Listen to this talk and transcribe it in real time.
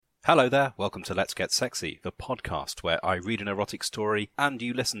Hello there, welcome to Let's Get Sexy, the podcast where I read an erotic story and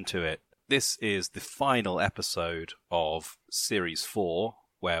you listen to it. This is the final episode of Series 4,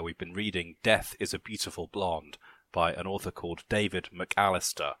 where we've been reading Death is a Beautiful Blonde by an author called David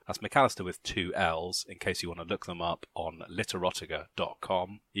McAllister. That's McAllister with 2 L's, in case you want to look them up on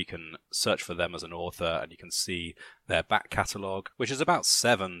literotica.com. You can search for them as an author and you can see their back catalogue, which is about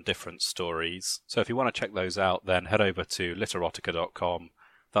 7 different stories. So if you want to check those out, then head over to literotica.com.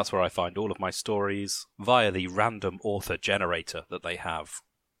 That's where I find all of my stories via the random author generator that they have.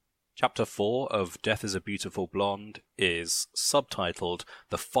 Chapter 4 of Death is a Beautiful Blonde is subtitled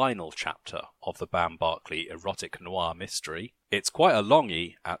The Final Chapter of the Bam Barkley Erotic Noir Mystery. It's quite a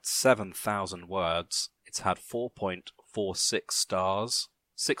longie at 7,000 words. It's had 4.46 stars,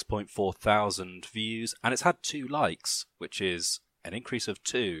 6.4 thousand views, and it's had 2 likes, which is an increase of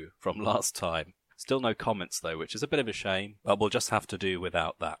 2 from last time. Still no comments though, which is a bit of a shame, but we'll just have to do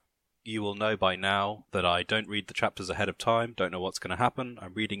without that. You will know by now that I don't read the chapters ahead of time, don't know what's going to happen.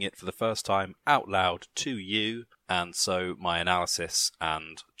 I'm reading it for the first time out loud to you, and so my analysis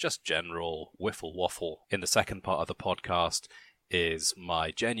and just general whiffle waffle in the second part of the podcast is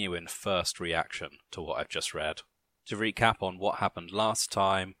my genuine first reaction to what I've just read. To recap on what happened last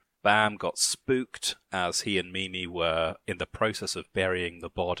time, Bam got spooked as he and Mimi were in the process of burying the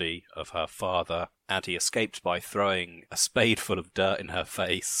body of her father, and he escaped by throwing a spade full of dirt in her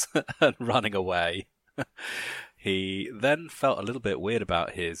face and running away. He then felt a little bit weird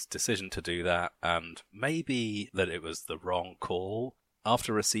about his decision to do that, and maybe that it was the wrong call.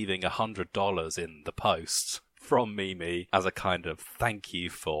 After receiving $100 in the post from Mimi as a kind of thank you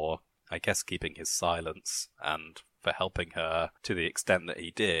for, I guess, keeping his silence and for helping her to the extent that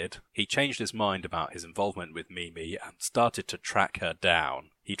he did, he changed his mind about his involvement with Mimi and started to track her down.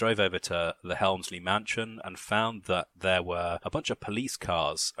 He drove over to the Helmsley mansion and found that there were a bunch of police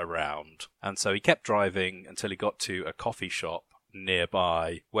cars around. And so he kept driving until he got to a coffee shop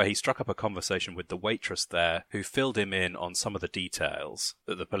nearby, where he struck up a conversation with the waitress there, who filled him in on some of the details,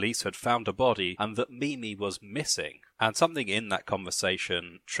 that the police had found a body and that Mimi was missing. And something in that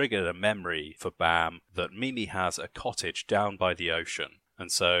conversation triggered a memory for Bam that Mimi has a cottage down by the ocean.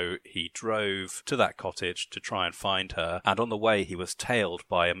 And so he drove to that cottage to try and find her, and on the way he was tailed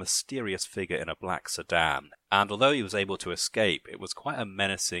by a mysterious figure in a black sedan. And although he was able to escape, it was quite a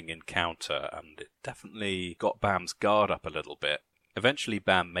menacing encounter, and it definitely got Bam's guard up a little bit. Eventually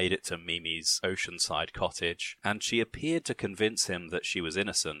Bam made it to Mimi's oceanside cottage, and she appeared to convince him that she was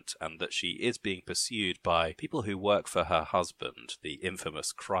innocent and that she is being pursued by people who work for her husband, the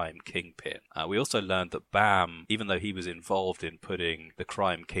infamous crime kingpin. We also learned that Bam, even though he was involved in putting the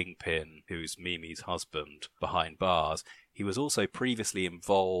crime kingpin, who's Mimi's husband, behind bars, he was also previously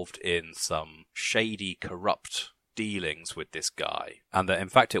involved in some shady, corrupt dealings with this guy, and that in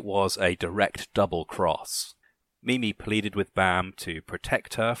fact it was a direct double cross. Mimi pleaded with Bam to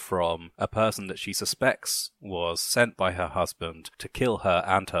protect her from a person that she suspects was sent by her husband to kill her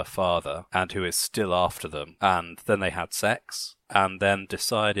and her father, and who is still after them. And then they had sex, and then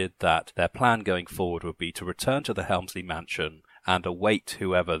decided that their plan going forward would be to return to the Helmsley mansion and await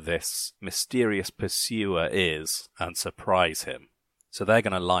whoever this mysterious pursuer is and surprise him. So they're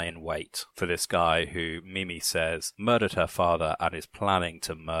going to lie in wait for this guy who Mimi says murdered her father and is planning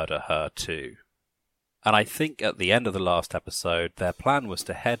to murder her too. And I think at the end of the last episode, their plan was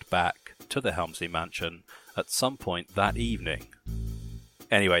to head back to the Helmsley mansion at some point that evening.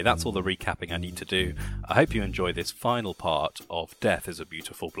 Anyway, that's all the recapping I need to do. I hope you enjoy this final part of Death is a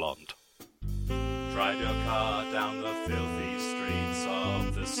Beautiful Blonde. Drive your car down the filthy streets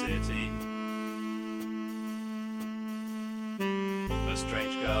of the city. A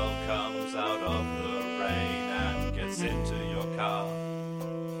strange girl comes out of the rain and gets into your car.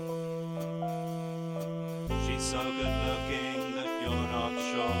 She's so good looking that you're not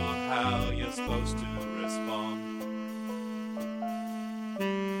sure how you're supposed to respond.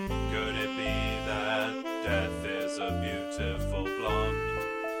 Could it be that death is a beautiful blonde?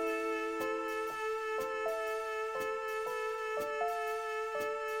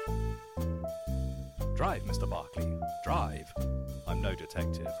 Drive, Mr. Barkley, drive. I'm no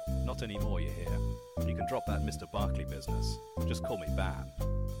detective. Not anymore, you hear. You can drop that Mr. Barkley business. Just call me Bam.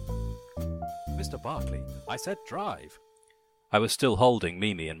 Mr. Barkley, I said drive. I was still holding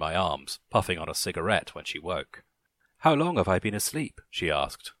Mimi in my arms, puffing on a cigarette when she woke. How long have I been asleep? She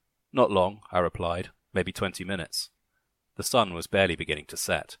asked. Not long, I replied. Maybe 20 minutes. The sun was barely beginning to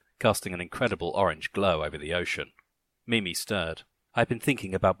set, casting an incredible orange glow over the ocean. Mimi stirred. I've been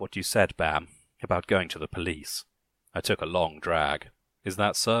thinking about what you said, Bam, about going to the police. I took a long drag. Is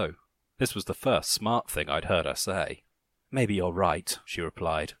that so? This was the first smart thing I'd heard her say. Maybe you're right, she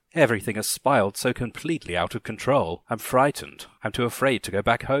replied. Everything has spiraled so completely out of control. I'm frightened. I'm too afraid to go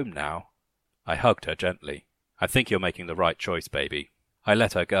back home now. I hugged her gently. I think you're making the right choice, baby. I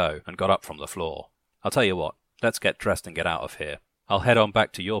let her go and got up from the floor. I'll tell you what, let's get dressed and get out of here. I'll head on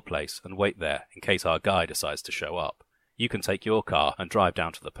back to your place and wait there in case our guy decides to show up. You can take your car and drive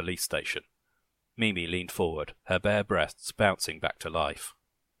down to the police station. Mimi leaned forward, her bare breasts bouncing back to life.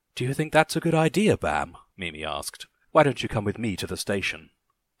 Do you think that's a good idea, Bam? Mimi asked. Why don't you come with me to the station?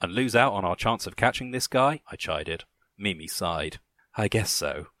 And lose out on our chance of catching this guy? I chided. Mimi sighed. I guess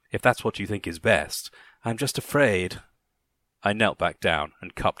so, if that's what you think is best. I'm just afraid. I knelt back down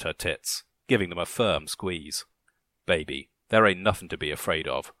and cupped her tits, giving them a firm squeeze. Baby, there ain't nothing to be afraid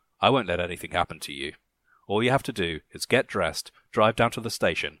of. I won't let anything happen to you. All you have to do is get dressed, drive down to the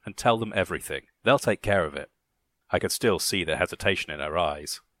station, and tell them everything. They'll take care of it. I could still see the hesitation in her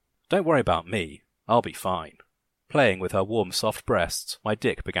eyes. Don't worry about me. I'll be fine. Playing with her warm, soft breasts, my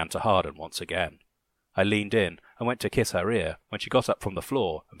dick began to harden once again. I leaned in and went to kiss her ear when she got up from the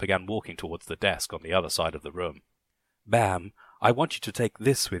floor and began walking towards the desk on the other side of the room. Bam, I want you to take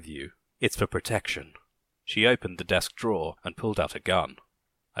this with you. It's for protection. She opened the desk drawer and pulled out a gun.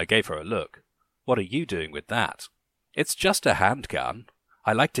 I gave her a look. What are you doing with that? It's just a handgun.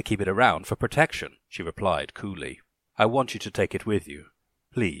 I like to keep it around for protection, she replied coolly. I want you to take it with you.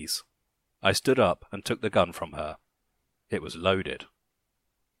 Please. I stood up and took the gun from her. It was loaded.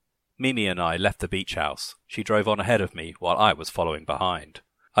 Mimi and I left the beach house. She drove on ahead of me while I was following behind.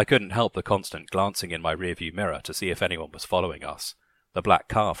 I couldn't help the constant glancing in my rearview mirror to see if anyone was following us. The black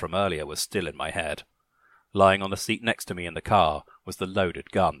car from earlier was still in my head. Lying on the seat next to me in the car was the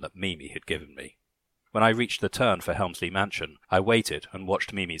loaded gun that Mimi had given me. When I reached the turn for Helmsley Mansion, I waited and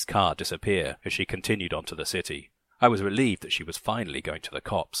watched Mimi's car disappear as she continued onto the city. I was relieved that she was finally going to the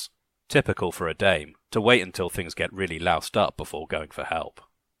cops. Typical for a dame, to wait until things get really loused up before going for help.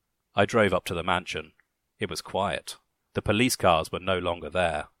 I drove up to the mansion. It was quiet. The police cars were no longer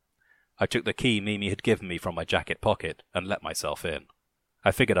there. I took the key Mimi had given me from my jacket pocket and let myself in.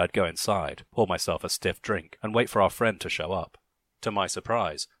 I figured I'd go inside, pour myself a stiff drink, and wait for our friend to show up. To my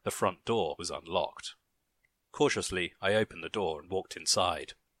surprise, the front door was unlocked. Cautiously, I opened the door and walked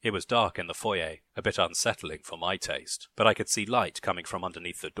inside. It was dark in the foyer, a bit unsettling for my taste, but I could see light coming from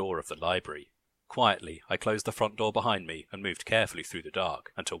underneath the door of the library. Quietly, I closed the front door behind me and moved carefully through the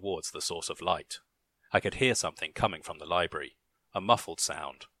dark and towards the source of light. I could hear something coming from the library, a muffled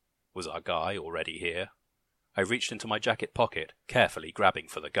sound. Was our guy already here? I reached into my jacket pocket, carefully grabbing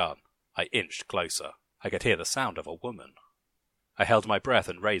for the gun. I inched closer. I could hear the sound of a woman. I held my breath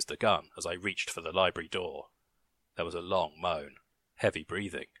and raised the gun as I reached for the library door. There was a long moan, heavy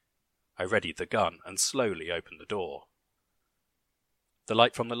breathing. I readied the gun and slowly opened the door. The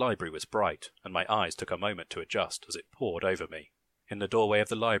light from the library was bright, and my eyes took a moment to adjust as it poured over me. In the doorway of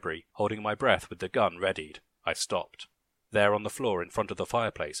the library, holding my breath with the gun readied, I stopped. There on the floor in front of the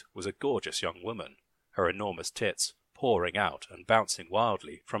fireplace was a gorgeous young woman, her enormous tits pouring out and bouncing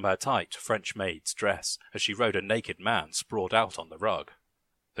wildly from her tight French maid's dress as she rode a naked man sprawled out on the rug.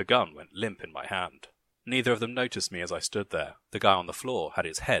 The gun went limp in my hand. Neither of them noticed me as I stood there. The guy on the floor had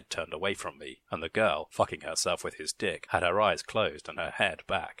his head turned away from me, and the girl, fucking herself with his dick, had her eyes closed and her head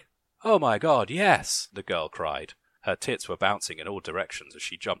back. "Oh my God, yes!" the girl cried. Her tits were bouncing in all directions as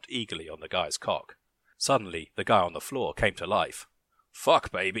she jumped eagerly on the guy's cock. Suddenly, the guy on the floor came to life.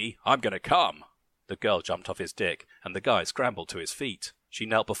 "Fuck, baby, I'm gonna come!" The girl jumped off his dick, and the guy scrambled to his feet. She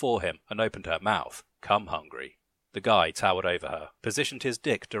knelt before him and opened her mouth, cum hungry. The guy towered over her, positioned his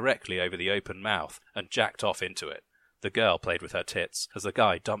dick directly over the open mouth, and jacked off into it. The girl played with her tits as the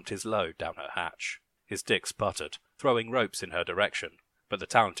guy dumped his load down her hatch. His dick sputtered, throwing ropes in her direction, but the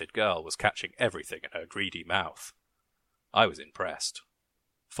talented girl was catching everything in her greedy mouth. I was impressed.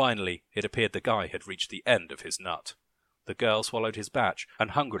 Finally, it appeared the guy had reached the end of his nut. The girl swallowed his batch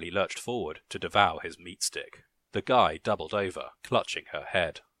and hungrily lurched forward to devour his meat stick. The guy doubled over, clutching her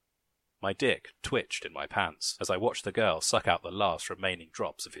head. My dick twitched in my pants as I watched the girl suck out the last remaining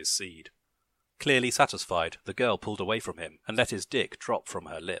drops of his seed. Clearly satisfied, the girl pulled away from him and let his dick drop from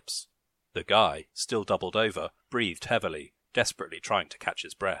her lips. The guy, still doubled over, breathed heavily, desperately trying to catch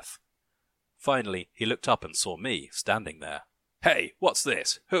his breath. Finally, he looked up and saw me standing there. "Hey, what's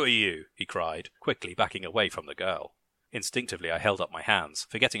this? Who are you?" he cried, quickly backing away from the girl. Instinctively I held up my hands,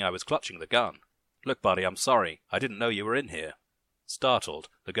 forgetting I was clutching the gun. "Look, buddy, I'm sorry. I didn't know you were in here." Startled,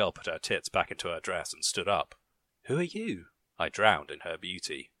 the girl put her tits back into her dress and stood up. "Who are you?" I drowned in her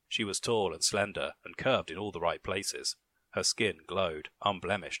beauty. She was tall and slender, and curved in all the right places. Her skin glowed,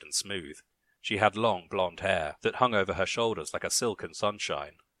 unblemished and smooth. She had long blonde hair that hung over her shoulders like a silken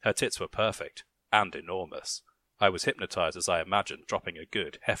sunshine. Her tits were perfect, and enormous. I was hypnotized as I imagined dropping a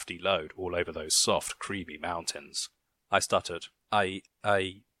good, hefty load all over those soft, creamy mountains. I stuttered,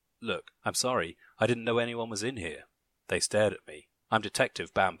 Look, I'm sorry. I didn't know anyone was in here. They stared at me. I'm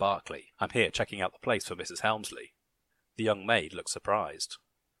Detective Bam Barkley. I'm here checking out the place for Mrs. Helmsley. The young maid looked surprised.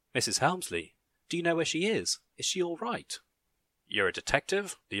 Mrs. Helmsley? Do you know where she is? Is she all right? You're a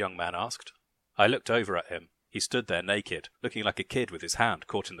detective? The young man asked. I looked over at him. He stood there naked, looking like a kid with his hand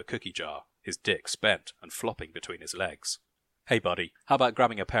caught in the cookie jar, his dick spent and flopping between his legs. Hey, buddy, how about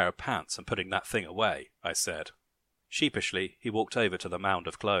grabbing a pair of pants and putting that thing away? I said. Sheepishly, he walked over to the mound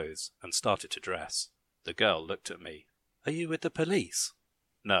of clothes and started to dress. The girl looked at me. Are you with the police?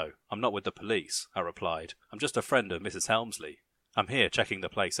 No, I'm not with the police, I replied. I'm just a friend of Mrs. Helmsley. I'm here checking the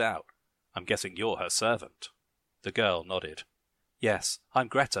place out. I'm guessing you're her servant. The girl nodded. Yes, I'm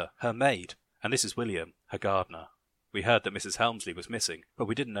Greta, her maid, and this is William, her gardener. We heard that Mrs. Helmsley was missing, but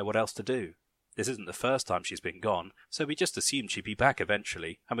we didn't know what else to do. This isn't the first time she's been gone, so we just assumed she'd be back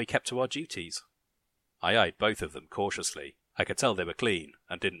eventually, and we kept to our duties. I eyed both of them cautiously. I could tell they were clean,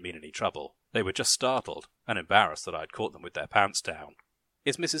 and didn't mean any trouble. They were just startled, and embarrassed that I'd caught them with their pants down.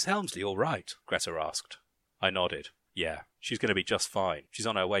 Is Mrs. Helmsley all right? Greta asked. I nodded. Yeah, she's going to be just fine. She's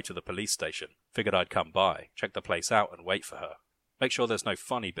on her way to the police station. Figured I'd come by, check the place out, and wait for her. Make sure there's no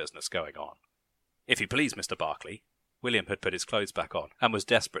funny business going on. If you please, Mr. Barkley. William had put his clothes back on, and was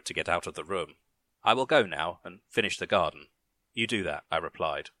desperate to get out of the room. I will go now, and finish the garden. You do that, I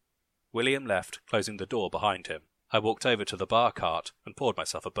replied. William left, closing the door behind him. I walked over to the bar cart and poured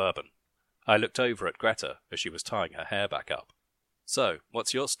myself a bourbon. I looked over at Greta as she was tying her hair back up. So,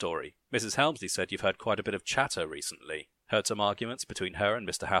 what's your story? Mrs. Helmsley said you've heard quite a bit of chatter recently. Heard some arguments between her and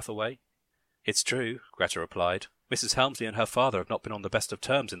Mr. Hathaway? It's true, Greta replied. Mrs. Helmsley and her father have not been on the best of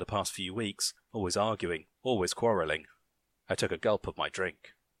terms in the past few weeks. Always arguing, always quarrelling. I took a gulp of my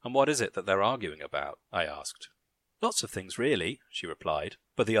drink. And what is it that they're arguing about? I asked. Lots of things, really, she replied.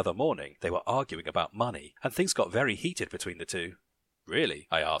 But the other morning they were arguing about money, and things got very heated between the two. Really?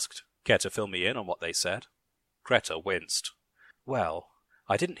 I asked. Care to fill me in on what they said? Greta winced. Well,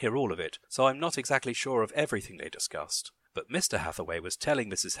 I didn't hear all of it, so I'm not exactly sure of everything they discussed. But Mr. Hathaway was telling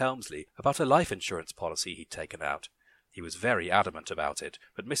Mrs. Helmsley about a life insurance policy he'd taken out. He was very adamant about it,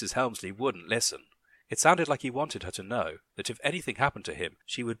 but Mrs. Helmsley wouldn't listen. It sounded like he wanted her to know that if anything happened to him,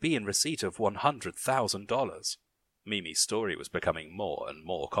 she would be in receipt of $100,000. Mimi's story was becoming more and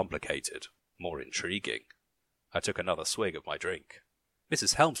more complicated, more intriguing. I took another swig of my drink.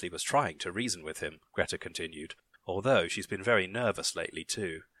 Mrs. Helmsley was trying to reason with him, Greta continued, although she's been very nervous lately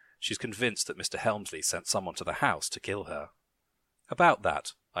too. She's convinced that Mr. Helmsley sent someone to the house to kill her. About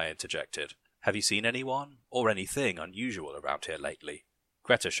that, I interjected, have you seen anyone or anything unusual around here lately?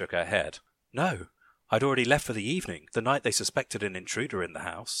 Greta shook her head. No, I'd already left for the evening, the night they suspected an intruder in the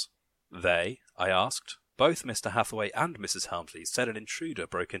house. They? I asked. Both Mr. Hathaway and Mrs. Helmsley said an intruder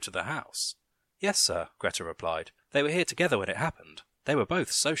broke into the house. Yes, sir, Greta replied. They were here together when it happened. They were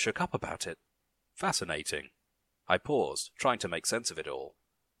both so shook up about it. Fascinating. I paused, trying to make sense of it all.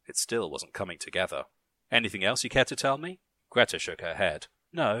 It still wasn't coming together. Anything else you care to tell me? Greta shook her head.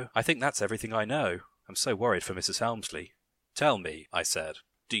 No, I think that's everything I know. I'm so worried for Mrs. Helmsley. Tell me, I said,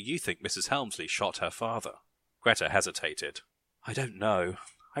 do you think Mrs. Helmsley shot her father? Greta hesitated. I don't know.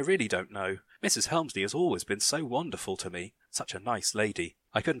 I really don't know. Mrs. Helmsley has always been so wonderful to me. Such a nice lady.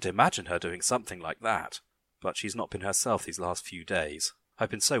 I couldn't imagine her doing something like that. But she's not been herself these last few days. I've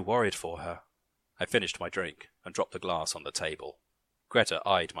been so worried for her. I finished my drink and dropped the glass on the table. Greta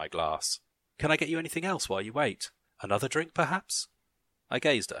eyed my glass. Can I get you anything else while you wait? Another drink, perhaps? I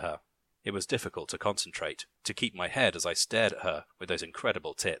gazed at her. It was difficult to concentrate, to keep my head as I stared at her with those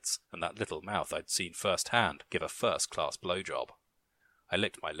incredible tits and that little mouth I'd seen first-hand give a first-class blowjob. I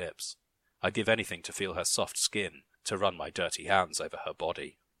licked my lips. I'd give anything to feel her soft skin, to run my dirty hands over her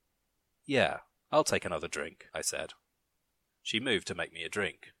body. Yeah, I'll take another drink, I said. She moved to make me a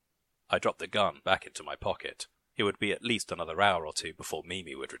drink. I dropped the gun back into my pocket. It would be at least another hour or two before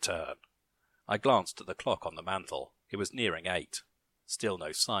Mimi would return. I glanced at the clock on the mantel. It was nearing 8. Still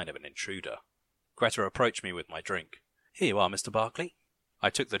no sign of an intruder. Greta approached me with my drink. Here you are, Mr. Barkley. I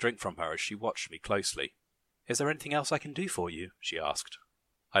took the drink from her as she watched me closely. Is there anything else I can do for you? She asked.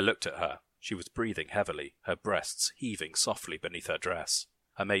 I looked at her. She was breathing heavily, her breasts heaving softly beneath her dress.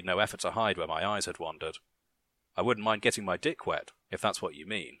 I made no effort to hide where my eyes had wandered. I wouldn't mind getting my dick wet, if that's what you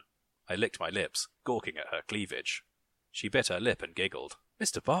mean. I licked my lips, gawking at her cleavage. She bit her lip and giggled.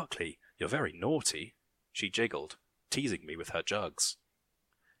 Mr. Barkley, you're very naughty. She jiggled, teasing me with her jugs.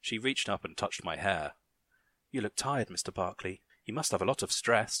 She reached up and touched my hair. You look tired, Mr. Barkley. You must have a lot of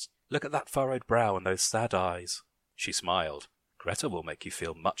stress. Look at that furrowed brow and those sad eyes. She smiled. Greta will make you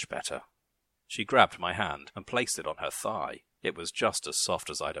feel much better. She grabbed my hand and placed it on her thigh. It was just as soft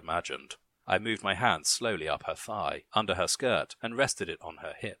as I'd imagined. I moved my hand slowly up her thigh, under her skirt, and rested it on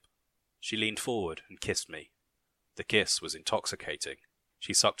her hip. She leaned forward and kissed me. The kiss was intoxicating.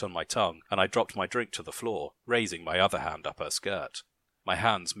 She sucked on my tongue, and I dropped my drink to the floor, raising my other hand up her skirt. My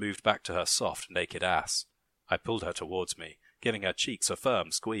hands moved back to her soft, naked ass. I pulled her towards me, giving her cheeks a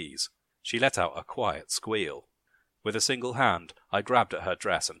firm squeeze. She let out a quiet squeal. With a single hand, I grabbed at her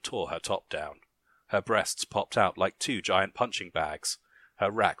dress and tore her top down. Her breasts popped out like two giant punching bags. Her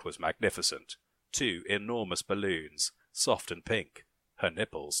rack was magnificent. 2 enormous balloons, soft and pink. Her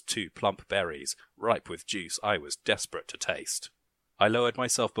nipples, 2 plump berries, ripe with juice I was desperate to taste. I lowered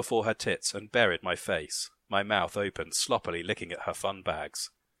myself before her tits and buried my face, my mouth open, sloppily licking at her fun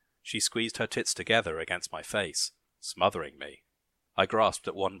bags. She squeezed her tits together against my face, smothering me. I grasped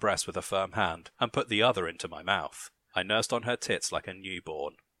at one breast with a firm hand and put the other into my mouth. I nursed on her tits like a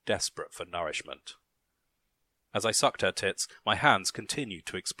newborn, desperate for nourishment. As I sucked her tits, my hands continued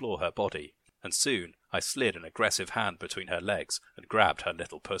to explore her body, and soon I slid an aggressive hand between her legs and grabbed her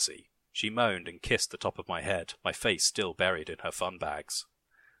little pussy. She moaned and kissed the top of my head, my face still buried in her fun bags.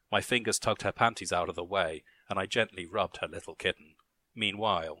 My fingers tugged her panties out of the way, and I gently rubbed her little kitten.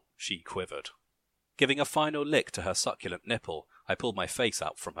 Meanwhile, she quivered. Giving a final lick to her succulent nipple, I pulled my face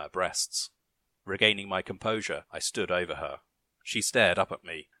out from her breasts. Regaining my composure, I stood over her. She stared up at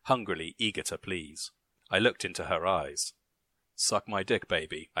me, hungrily eager to please. I looked into her eyes. "Suck my dick,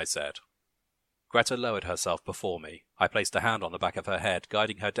 baby," I said. Greta lowered herself before me. I placed a hand on the back of her head,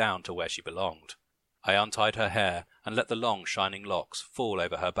 guiding her down to where she belonged. I untied her hair and let the long, shining locks fall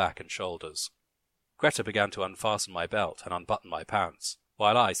over her back and shoulders. Greta began to unfasten my belt and unbutton my pants,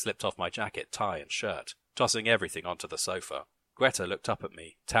 while I slipped off my jacket, tie, and shirt, tossing everything onto the sofa. Greta looked up at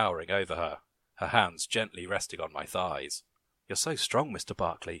me, towering over her, her hands gently resting on my thighs. "You're so strong, Mr.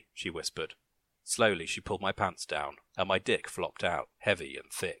 Barclay," she whispered. Slowly she pulled my pants down, and my dick flopped out, heavy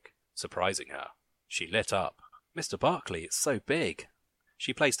and thick, surprising her. She lit up. "Mr. Barclay, it's so big."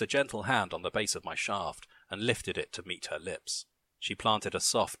 She placed a gentle hand on the base of my shaft and lifted it to meet her lips. She planted a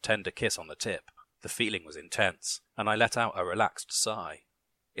soft, tender kiss on the tip. The feeling was intense, and I let out a relaxed sigh.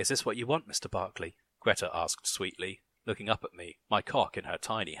 "Is this what you want, Mr. Barclay?" Greta asked sweetly, looking up at me, my cock in her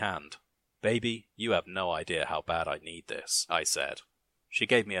tiny hand. "Baby, you have no idea how bad I need this," I said. She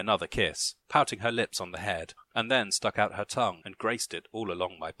gave me another kiss, pouting her lips on the head, and then stuck out her tongue and graced it all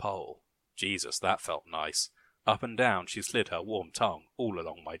along my pole. Jesus, that felt nice. Up and down she slid her warm tongue all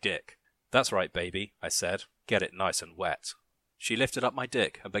along my dick. "That's right, baby," I said. "Get it nice and wet." She lifted up my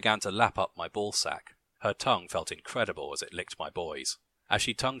dick and began to lap up my ballsack. Her tongue felt incredible as it licked my boys. As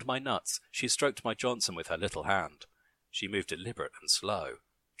she tongued my nuts, she stroked my Johnson with her little hand. She moved deliberate and slow,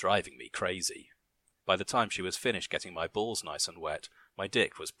 driving me crazy. By the time she was finished getting my balls nice and wet, my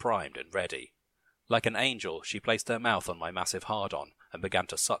dick was primed and ready. Like an angel, she placed her mouth on my massive hard-on and began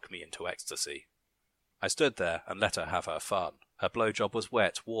to suck me into ecstasy. I stood there and let her have her fun. Her blowjob was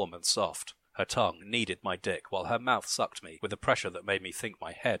wet, warm and soft. Her tongue kneaded my dick while her mouth sucked me with a pressure that made me think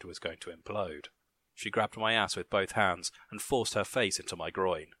my head was going to implode. She grabbed my ass with both hands and forced her face into my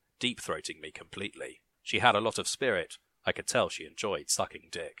groin, deep-throating me completely. She had a lot of spirit. I could tell she enjoyed sucking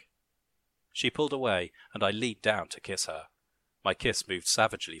dick. She pulled away, and I leaned down to kiss her. My kiss moved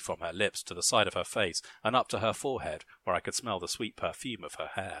savagely from her lips to the side of her face and up to her forehead, where I could smell the sweet perfume of her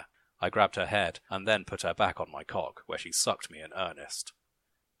hair. I grabbed her head and then put her back on my cock, where she sucked me in earnest.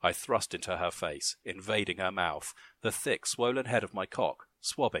 I thrust into her face, invading her mouth, the thick, swollen head of my cock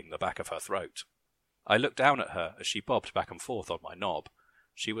swabbing the back of her throat. I looked down at her as she bobbed back and forth on my knob.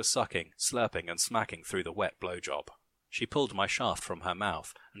 She was sucking, slurping and smacking through the wet blowjob. She pulled my shaft from her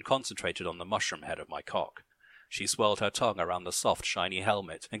mouth and concentrated on the mushroom head of my cock. She swirled her tongue around the soft, shiny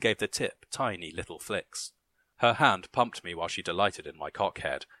helmet and gave the tip tiny little flicks. Her hand pumped me while she delighted in my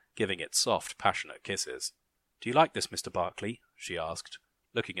cockhead, giving it soft, passionate kisses. "Do you like this, Mr. Barclay?" she asked,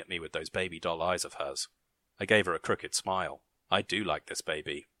 looking at me with those baby doll eyes of hers. I gave her a crooked smile. "I do like this,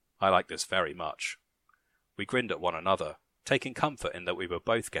 baby. I like this very much." We grinned at one another, taking comfort in that we were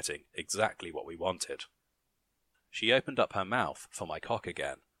both getting exactly what we wanted. She opened up her mouth for my cock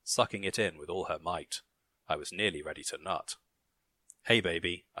again, sucking it in with all her might. I was nearly ready to nut. "Hey,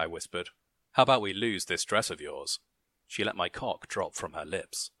 baby," I whispered. "How about we lose this dress of yours?" She let my cock drop from her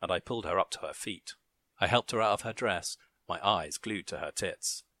lips, and I pulled her up to her feet. I helped her out of her dress, my eyes glued to her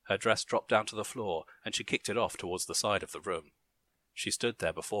tits. Her dress dropped down to the floor, and she kicked it off towards the side of the room. She stood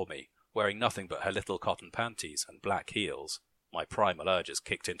there before me, wearing nothing but her little cotton panties and black heels. My primal urges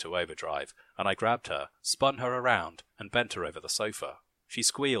kicked into overdrive, and I grabbed her, spun her around, and bent her over the sofa. She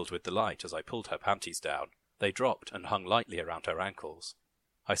squealed with delight as I pulled her panties down. They dropped and hung lightly around her ankles.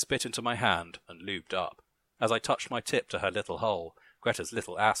 I spit into my hand and lubed up. As I touched my tip to her little hole, Greta's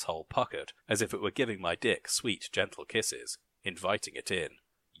little asshole puckered as if it were giving my dick sweet, gentle kisses, inviting it in,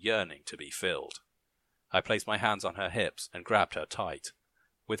 yearning to be filled. I placed my hands on her hips and grabbed her tight.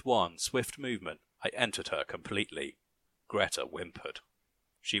 With one swift movement, I entered her completely. Greta whimpered.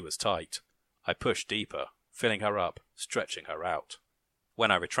 She was tight. I pushed deeper, filling her up, stretching her out. When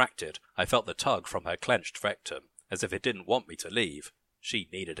I retracted, I felt the tug from her clenched rectum, as if it didn't want me to leave. She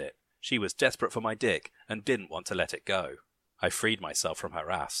needed it. She was desperate for my dick and didn't want to let it go. I freed myself from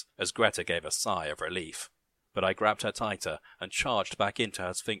her ass as Greta gave a sigh of relief. But I grabbed her tighter and charged back into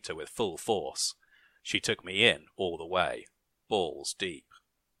her sphincter with full force. She took me in all the way, balls deep.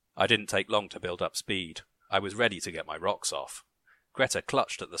 I didn't take long to build up speed. I was ready to get my rocks off. Greta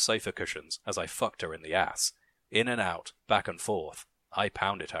clutched at the sofa cushions as I fucked her in the ass. In and out, back and forth. I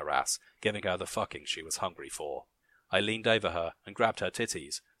pounded her ass, giving her the fucking she was hungry for. I leaned over her and grabbed her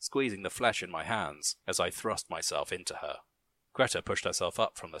titties, squeezing the flesh in my hands as I thrust myself into her. Greta pushed herself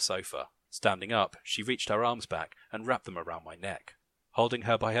up from the sofa. Standing up, she reached her arms back and wrapped them around my neck. Holding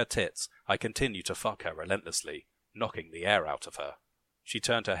her by her tits, I continued to fuck her relentlessly, knocking the air out of her. She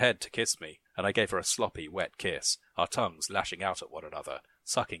turned her head to kiss me, and I gave her a sloppy, wet kiss, our tongues lashing out at one another,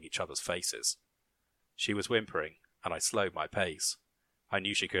 sucking each other's faces. She was whimpering, and I slowed my pace. I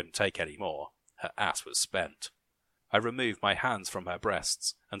knew she couldn't take any more. Her ass was spent. I removed my hands from her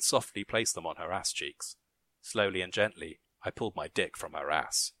breasts and softly placed them on her ass cheeks. Slowly and gently, I pulled my dick from her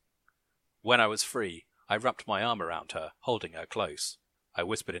ass. When I was free, I wrapped my arm around her, holding her close. I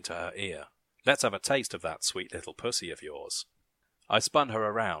whispered into her ear, "Let's have a taste of that sweet little pussy of yours." I spun her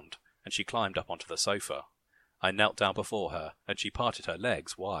around, and she climbed up onto the sofa. I knelt down before her, and she parted her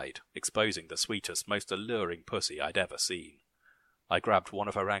legs wide, exposing the sweetest, most alluring pussy I'd ever seen. I grabbed one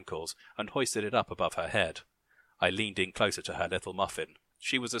of her ankles and hoisted it up above her head. I leaned in closer to her little muffin.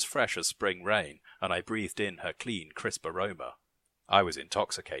 She was as fresh as spring rain, and I breathed in her clean, crisp aroma. I was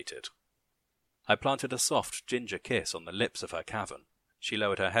intoxicated. I planted a soft ginger kiss on the lips of her cavern. She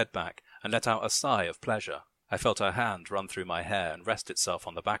lowered her head back and let out a sigh of pleasure. I felt her hand run through my hair and rest itself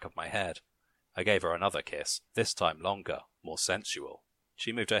on the back of my head. I gave her another kiss, this time longer, more sensual.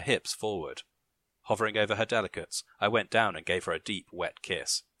 She moved her hips forward. Hovering over her delicates, I went down and gave her a deep, wet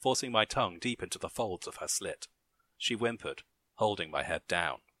kiss, forcing my tongue deep into the folds of her slit. She whimpered, holding my head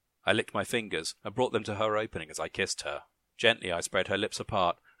down. I licked my fingers and brought them to her opening as I kissed her. Gently I spread her lips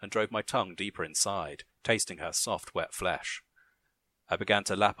apart and drove my tongue deeper inside, tasting her soft, wet flesh. I began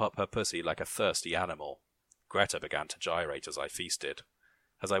to lap up her pussy like a thirsty animal. Greta began to gyrate as I feasted.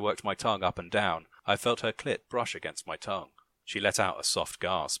 As I worked my tongue up and down, I felt her clit brush against my tongue. She let out a soft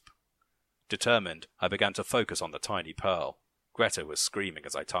gasp. Determined, I began to focus on the tiny pearl. Greta was screaming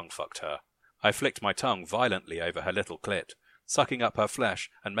as I tongue-fucked her. I flicked my tongue violently over her little clit, sucking up her flesh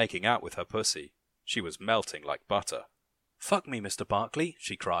and making out with her pussy. She was melting like butter. "Fuck me, Mr. Barkley,"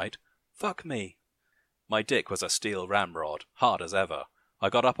 she cried. "Fuck me." My dick was a steel ramrod, hard as ever. I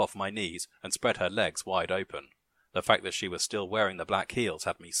got up off my knees and spread her legs wide open. The fact that she was still wearing the black heels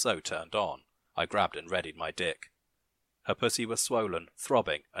had me so turned on. I grabbed and readied my dick. Her pussy was swollen,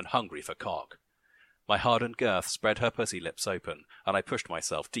 throbbing, and hungry for cock. My hardened girth spread her pussy lips open, and I pushed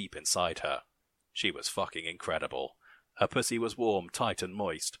myself deep inside her. She was fucking incredible. Her pussy was warm, tight, and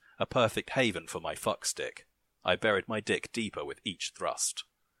moist, a perfect haven for my fuck stick. I buried my dick deeper with each thrust.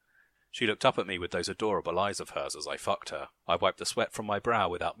 She looked up at me with those adorable eyes of hers as I fucked her. I wiped the sweat from my brow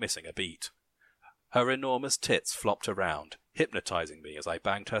without missing a beat. Her enormous tits flopped around, hypnotizing me as I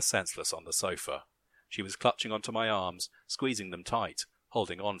banged her senseless on the sofa. She was clutching onto my arms, squeezing them tight,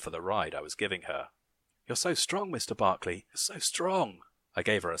 holding on for the ride I was giving her. "You're so strong, Mr. Barkley. You're so strong." I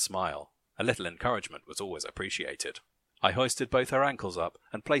gave her a smile. A little encouragement was always appreciated. I hoisted both her ankles up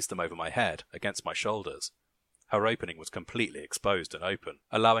and placed them over my head, against my shoulders. Her opening was completely exposed and open,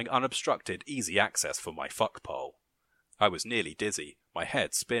 allowing unobstructed, easy access for my fuck pole. I was nearly dizzy, my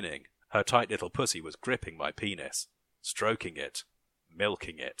head spinning. Her tight little pussy was gripping my penis, stroking it,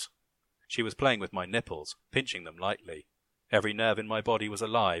 milking it. She was playing with my nipples, pinching them lightly. Every nerve in my body was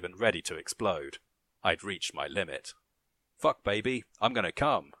alive and ready to explode. I'd reached my limit. "Fuck, baby, I'm gonna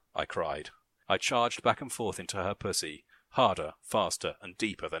come," I cried. I charged back and forth into her pussy, harder, faster, and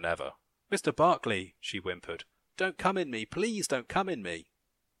deeper than ever. "Mr. Barkley," she whimpered, "don't come in me, please don't come in me."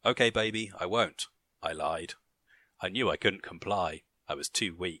 "Okay, baby, I won't," I lied. I knew I couldn't comply. I was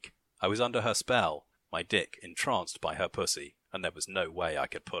too weak. I was under her spell, my dick entranced by her pussy, and there was no way I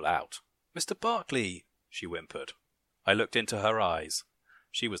could pull out. "Mr. Barkley," she whimpered. I looked into her eyes.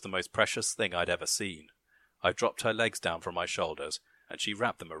 She was the most precious thing I'd ever seen. I dropped her legs down from my shoulders, and she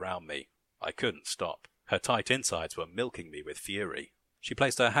wrapped them around me. I couldn't stop. Her tight insides were milking me with fury. She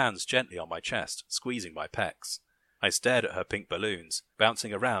placed her hands gently on my chest, squeezing my pecs. I stared at her pink balloons,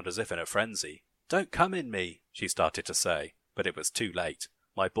 bouncing around as if in a frenzy. "Don't come in me," she started to say, but it was too late.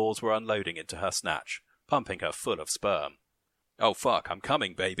 My balls were unloading into her snatch, pumping her full of sperm. "Oh fuck, I'm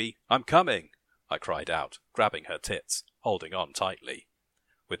coming, baby, I'm coming!" I cried out, grabbing her tits, holding on tightly.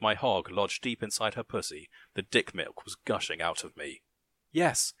 With my hog lodged deep inside her pussy, the dick milk was gushing out of me.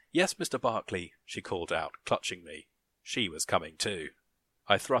 "Yes, yes, Mr. Barkley," she called out, clutching me. She was coming too.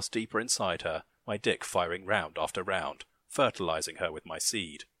 I thrust deeper inside her, my dick firing round after round, fertilizing her with my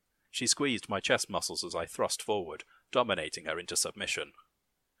seed. She squeezed my chest muscles as I thrust forward, dominating her into submission.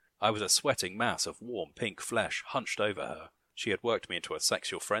 I was a sweating mass of warm pink flesh hunched over her. She had worked me into a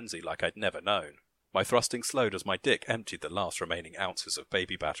sexual frenzy like I'd never known. My thrusting slowed as my dick emptied the last remaining ounces of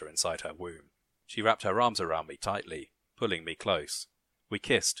baby batter inside her womb. She wrapped her arms around me tightly, pulling me close. We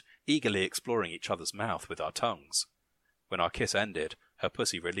kissed, eagerly exploring each other's mouth with our tongues. When our kiss ended, her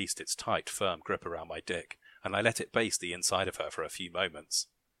pussy released its tight, firm grip around my dick, and I let it baste the inside of her for a few moments.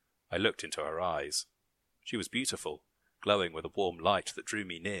 I looked into her eyes. She was beautiful, glowing with a warm light that drew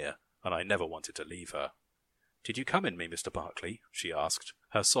me near, and I never wanted to leave her. "Did you come in me, Mr. Barkley?" she asked,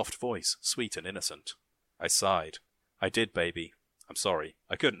 her soft voice sweet and innocent. I sighed. "I did, baby. I'm sorry.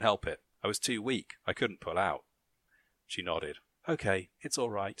 I couldn't help it. I was too weak. I couldn't pull out." She nodded. "Okay, it's all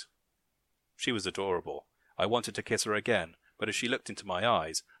right." She was adorable. I wanted to kiss her again, but as she looked into my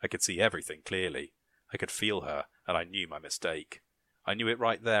eyes, I could see everything clearly. I could feel her, and I knew my mistake. I knew it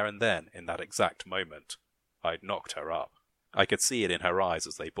right there and then, in that exact moment. I'd knocked her up. I could see it in her eyes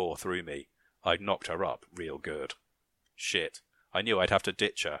as they bore through me. I'd knocked her up real good. Shit. I knew I'd have to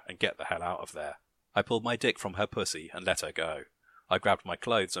ditch her and get the hell out of there. I pulled my dick from her pussy and let her go. I grabbed my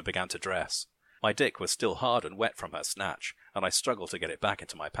clothes and began to dress. My dick was still hard and wet from her snatch, and I struggled to get it back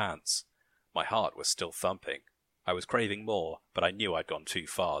into my pants. My heart was still thumping. I was craving more, but I knew I'd gone too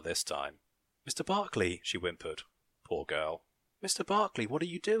far this time. "Mr. Barkley," she whimpered. Poor girl. "Mr. Barkley, what are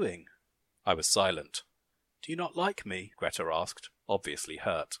you doing?" I was silent. "Do you not like me?" Greta asked, obviously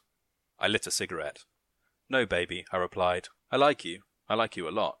hurt. I lit a cigarette. "No, baby," I replied. I like you. I like you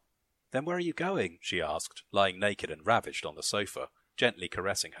a lot." "Then where are you going?" she asked, lying naked and ravished on the sofa, gently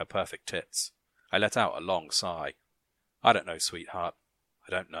caressing her perfect tits. I let out a long sigh. "I don't know, sweetheart.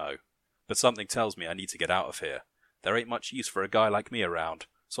 I don't know. But something tells me I need to get out of here. There ain't much use for a guy like me around,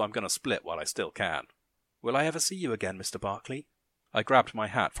 so I'm going to split while I still can." "Will I ever see you again, Mr. Barkley?" I grabbed my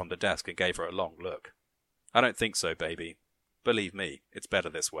hat from the desk and gave her a long look. "I don't think so, baby. Believe me, it's better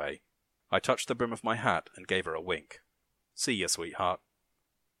this way." I touched the brim of my hat and gave her a wink. "See ya, sweetheart."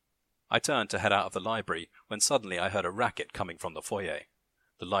 I turned to head out of the library when suddenly I heard a racket coming from the foyer.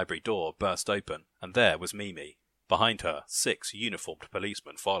 The library door burst open, and there was Mimi. Behind her, 6 uniformed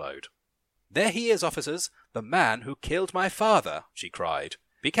policemen followed. "There he is, officers! The man who killed my father!" she cried.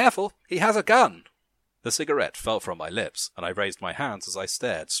 "Be careful! He has a gun!" The cigarette fell from my lips, and I raised my hands as I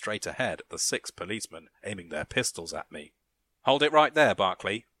stared straight ahead at the 6 policemen aiming their pistols at me. "Hold it right there,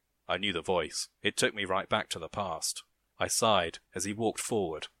 Barkley." I knew the voice. It took me right back to the past. I sighed as he walked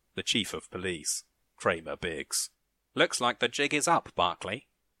forward, the chief of police, Kramer Biggs. "Looks like the jig is up, Barkley."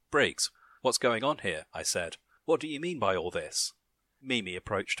 "Briggs, what's going on here?" I said. "What do you mean by all this?" Mimi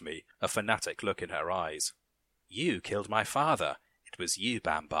approached me, a fanatic look in her eyes. "You killed my father. It was you,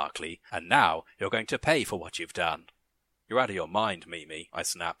 Bam Barkley, and now you're going to pay for what you've done." "You're out of your mind, Mimi," I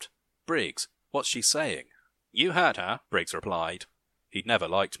snapped. "Briggs, what's she saying?" "You heard her," Briggs replied. He'd never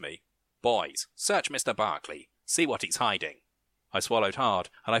liked me. "Boys, search Mr. Barkley. See what he's hiding." I swallowed hard,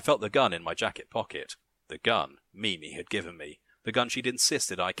 and I felt the gun in my jacket pocket. The gun Mimi had given me. The gun she'd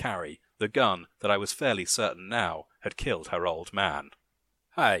insisted I carry. The gun that I was fairly certain now had killed her old man.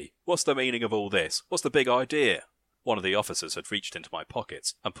 "Hey, what's the meaning of all this? What's the big idea?" One of the officers had reached into my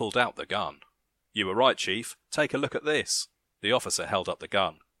pockets and pulled out the gun. "You were right, Chief. Take a look at this." The officer held up the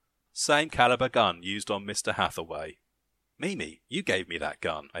gun. "Same caliber gun used on Mr. Hathaway." "Mimi, you gave me that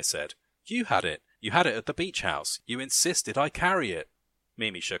gun," I said. "You had it. You had it at the beach house. You insisted I carry it."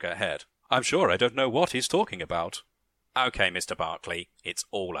 Mimi shook her head. "I'm sure I don't know what he's talking about." "Okay, Mr. Barkley, it's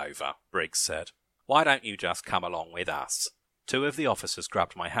all over," Briggs said. "Why don't you just come along with us?" 2 of the officers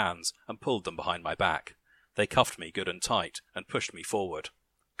grabbed my hands and pulled them behind my back. They cuffed me good and tight and pushed me forward.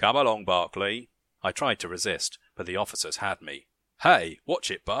 "Come along, Barkley." I tried to resist, but the officers had me. "Hey,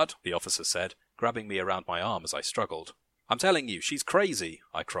 watch it, bud," the officer said, grabbing me around my arm as I struggled. "I'm telling you, she's crazy,"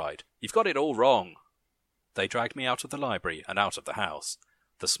 I cried. "You've got it all wrong." They dragged me out of the library and out of the house.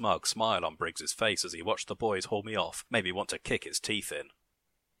 The smug smile on Briggs's face as he watched the boys haul me off made me want to kick his teeth in.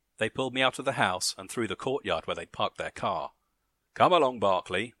 They pulled me out of the house and through the courtyard where they'd parked their car. "Come along,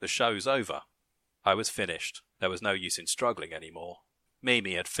 Barkley, the show's over." I was finished. There was no use in struggling any more.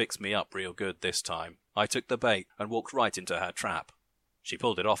 Mimi had fixed me up real good this time. I took the bait and walked right into her trap. She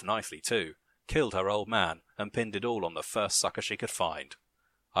pulled it off nicely too, killed her old man, and pinned it all on the first sucker she could find.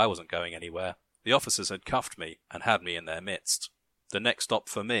 I wasn't going anywhere. The officers had cuffed me and had me in their midst. The next stop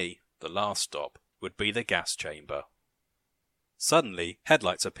for me, the last stop, would be the gas chamber. Suddenly,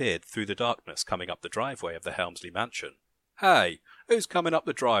 headlights appeared through the darkness coming up the driveway of the Helmsley mansion. "Hey, who's coming up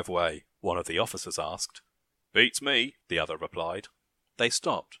the driveway?" one of the officers asked. "Beats me," the other replied. They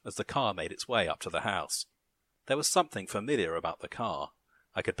stopped as the car made its way up to the house. There was something familiar about the car.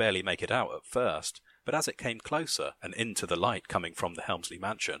 I could barely make it out at first, but as it came closer and into the light coming from the Helmsley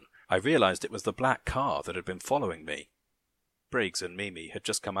mansion, I realized it was the black car that had been following me. Briggs and Mimi had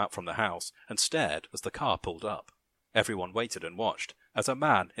just come out from the house and stared as the car pulled up. Everyone waited and watched as a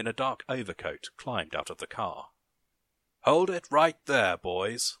man in a dark overcoat climbed out of the car. "Hold it right there,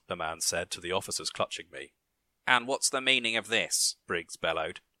 boys," the man said to the officers clutching me. "And what's the meaning of this?" Briggs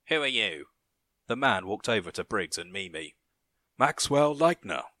bellowed. "Who are you?" The man walked over to Briggs and Mimi. "Maxwell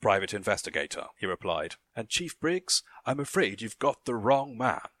Leitner, private investigator," he replied. "And Chief Briggs, I'm afraid you've got the wrong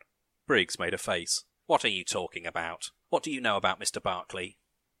man." Briggs made a face. "What are you talking about? What do you know about Mr. Barclay?"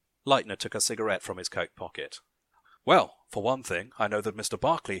 Leitner took a cigarette from his coat pocket. "Well, for one thing, I know that Mr.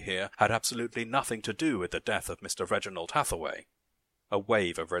 Barclay here had absolutely nothing to do with the death of Mr. Reginald Hathaway." A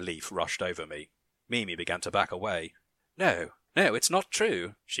wave of relief rushed over me. Mimi began to back away. No, it's not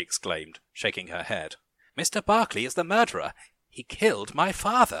true," she exclaimed, shaking her head. "Mr. Barclay is the murderer. He killed my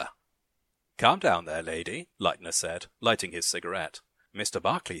father." "Calm down there, lady," Leitner said, lighting his cigarette. "Mr.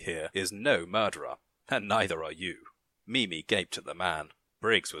 Barclay here is no murderer, and neither are you." Mimi gaped at the man.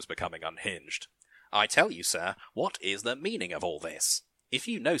 Briggs was becoming unhinged. "I tell you, sir, what is the meaning of all this? If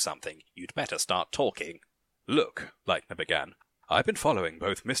you know something, you'd better start talking." "Look," Leitner began, "I've been following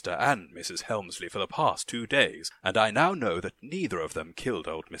both Mr. and Mrs. Helmsley for the past 2 days, and I now know that neither of them killed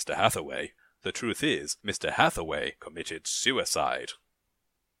old Mr. Hathaway. The truth is, Mr. Hathaway committed suicide."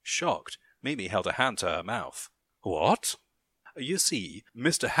 Shocked, Mimi held a hand to her mouth. "What?" "You see,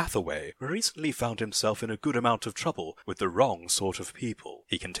 Mr. Hathaway recently found himself in a good amount of trouble with the wrong sort of people,"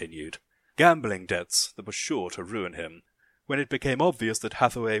 he continued. "Gambling debts that were sure to ruin him. When it became obvious that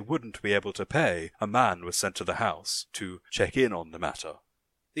Hathaway wouldn't be able to pay, a man was sent to the house to check in on the matter."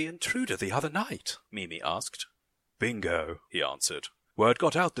 "The intruder the other night?" Mimi asked. "Bingo," he answered. "Word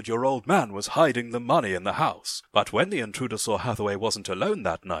got out that your old man was hiding the money in the house, but when the intruder saw Hathaway wasn't alone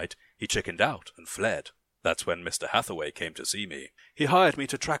that night, he chickened out and fled. That's when Mr. Hathaway came to see me. He hired me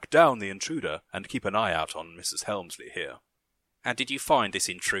to track down the intruder and keep an eye out on Mrs. Helmsley here." "And did you find this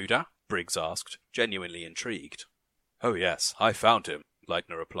intruder?" Briggs asked, genuinely intrigued. "Oh yes, I found him,"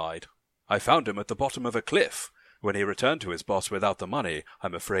 Leitner replied. "I found him at the bottom of a cliff. When he returned to his boss without the money,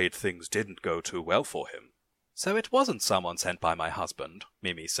 I'm afraid things didn't go too well for him." "So it wasn't someone sent by my husband,"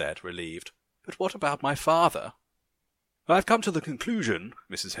 Mimi said, relieved. "But what about my father?" "I've come to the conclusion,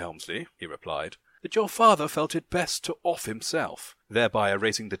 Mrs. Helmsley," he replied, "that your father felt it best to off himself, thereby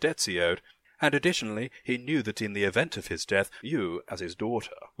erasing the debts he owed, and additionally he knew that in the event of his death, you, as his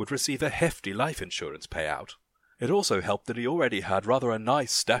daughter, would receive a hefty life insurance payout. It also helped that he already had rather a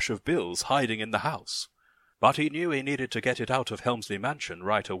nice stash of bills hiding in the house. But he knew he needed to get it out of Helmsley Mansion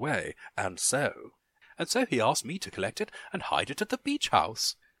right away, and so he asked me to collect it and hide it at the beach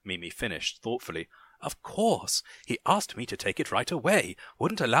house," Mimi finished thoughtfully. "Of course, he asked me to take it right away,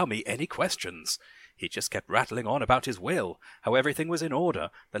 wouldn't allow me any questions. He just kept rattling on about his will, how everything was in order,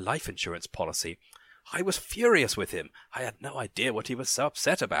 the life insurance policy. I was furious with him. I had no idea what he was so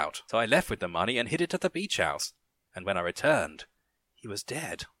upset about, so I left with the money and hid it at the beach house. And when I returned, he was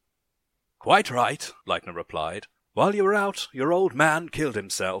dead." "Quite right," Leitner replied. "While you were out, your old man killed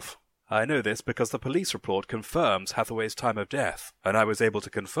himself. I know this because the police report confirms Hathaway's time of death, and I was able to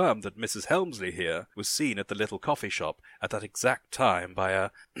confirm that Mrs. Helmsley here was seen at the little coffee shop at that exact time by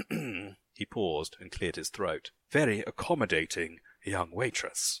a He paused and cleared his throat. "Very accommodating young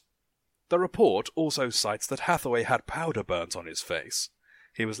waitress. The report also cites that Hathaway had powder burns on his face.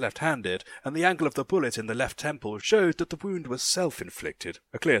 He was left-handed, and the angle of the bullet in the left temple showed that the wound was self-inflicted.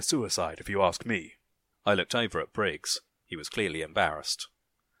 A clear suicide, if you ask me." I looked over at Briggs. He was clearly embarrassed.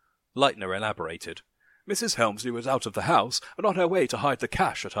 Leitner elaborated. "Mrs. Helmsley was out of the house and on her way to hide the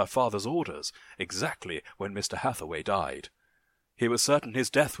cash at her father's orders, exactly when Mr. Hathaway died. He was certain his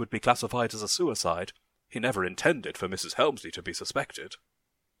death would be classified as a suicide. He never intended for Mrs. Helmsley to be suspected."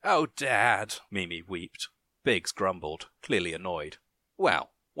 "Oh, Dad," Mimi wept. Biggs grumbled, clearly annoyed.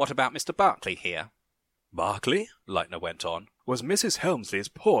 "Well, what about Mr. Barclay here?" "Barclay," Leitner went on, "was Mrs. Helmsley's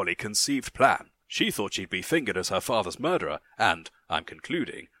poorly conceived plan. She thought she'd be fingered as her father's murderer, and, I'm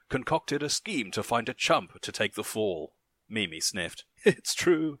concluding, concocted a scheme to find a chump to take the fall." Mimi sniffed. It's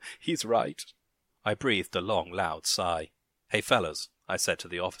true. He's right. I breathed a long, loud sigh. Hey, fellas, I said to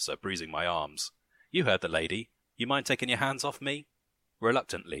the officer, bruising my arms. You heard the lady. You mind taking your hands off me?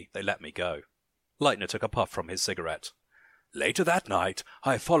 Reluctantly, they let me go. Leitner took a puff from his cigarette. Later that night,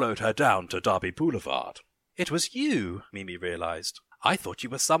 I followed her down to Derby Boulevard. It was you, Mimi realized. I thought you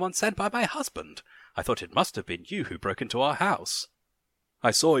were someone sent by my husband. I thought it must have been you who broke into our house.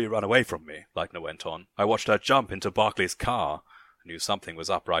 I saw you run away from me, Leitner went on. I watched her jump into Barclay's car. I knew something was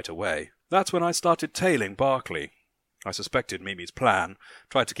up right away. That's when I started tailing Barclay. I suspected Mimi's plan,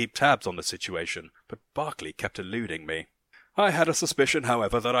 tried to keep tabs on the situation, but Barclay kept eluding me. I had a suspicion,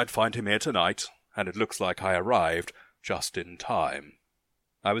 however, that I'd find him here tonight, and it looks like I arrived just in time.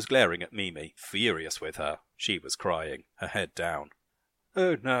 I was glaring at Mimi, furious with her. She was crying, her head down.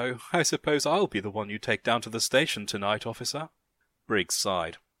 Oh no, I suppose I'll be the one you take down to the station tonight, officer. Briggs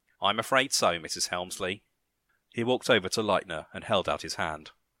sighed. I'm afraid so, Mrs. Helmsley. He walked over to Leitner and held out his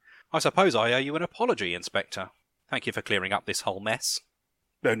hand. I suppose I owe you an apology, Inspector. Thank you for clearing up this whole mess.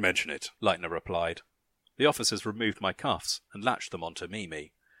 Don't mention it, Leitner replied. The officers removed my cuffs and latched them onto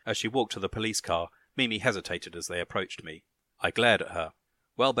Mimi. As she walked to the police car, Mimi hesitated as they approached me. I glared at her.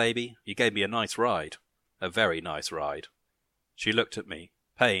 Well, baby, you gave me a nice ride. A very nice ride. She looked at me,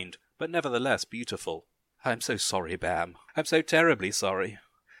 pained, but nevertheless beautiful. I'm so sorry, Bam. I'm so terribly sorry.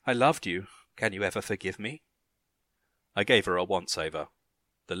 I loved you. Can you ever forgive me? I gave her a once-over.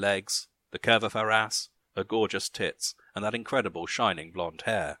 The legs, the curve of her ass, her gorgeous tits, and that incredible shining blonde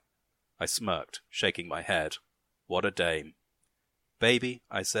hair. I smirked, shaking my head. What a dame. Baby,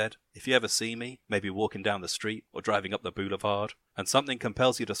 I said, if you ever see me, maybe walking down the street or driving up the boulevard, and something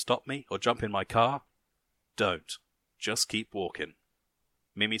compels you to stop me or jump in my car, don't. Just keep walking.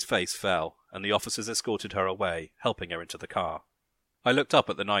 Mimi's face fell, and the officers escorted her away, helping her into the car. I looked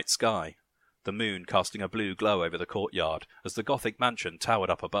up at the night sky, the moon casting a blue glow over the courtyard as the Gothic mansion towered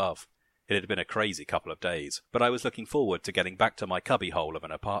up above. It had been a crazy couple of days, but I was looking forward to getting back to my cubbyhole of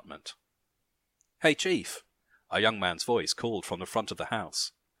an apartment. Hey, Chief! A young man's voice called from the front of the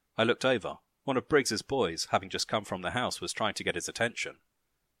house. I looked over. One of Briggs's boys, having just come from the house, was trying to get his attention.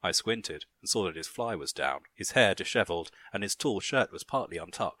 I squinted and saw that his fly was down, his hair dishevelled, and his tall shirt was partly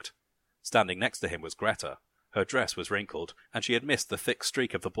untucked. Standing next to him was Greta. Her dress was wrinkled, and she had missed the thick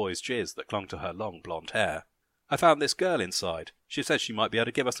streak of the boy's jizz that clung to her long blonde hair. I found this girl inside. She said she might be able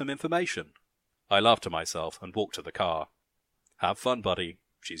to give us some information. I laughed to myself and walked to the car. Have fun, buddy.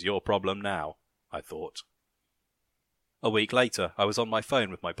 She's your problem now, I thought. A week later, I was on my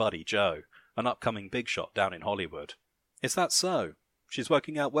phone with my buddy Joe, an upcoming big shot down in Hollywood. Is that so? She's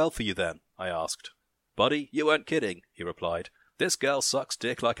working out well for you then? I asked. Buddy, you weren't kidding, he replied. This girl sucks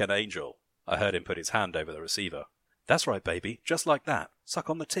dick like an angel. I heard him put his hand over the receiver. That's right, baby, just like that. Suck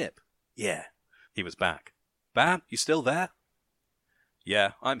on the tip. Yeah. He was back. Bam, you still there?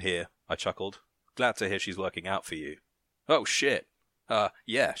 Yeah, I'm here, I chuckled. Glad to hear she's working out for you. Oh, shit.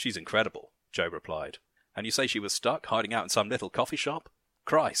 Yeah, she's incredible, Joe replied. And you say she was stuck, hiding out in some little coffee shop?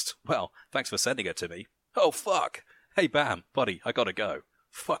 Christ, well, thanks for sending her to me. Oh, fuck! Hey, Bam, buddy, I gotta go.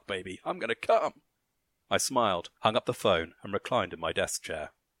 Fuck, baby, I'm gonna come. I smiled, hung up the phone, and reclined in my desk chair.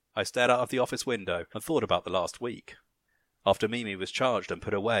 I stared out of the office window and thought about the last week. After Mimi was charged and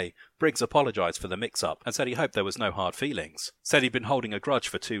put away, Briggs apologised for the mix-up and said he hoped there was no hard feelings. Said he'd been holding a grudge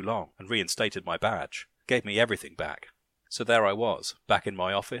for too long and reinstated my badge. Gave me everything back. So there I was, back in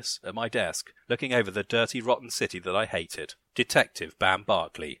my office, at my desk, looking over the dirty, rotten city that I hated. Detective Bam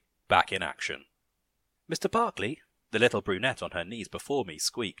Barkley, back in action. Mr. Barkley? The little brunette on her knees before me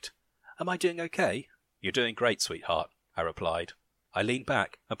squeaked. Am I doing okay? You're doing great, sweetheart, I replied. I leaned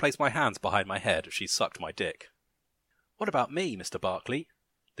back and placed my hands behind my head as she sucked my dick. What about me, Mr. Barkley?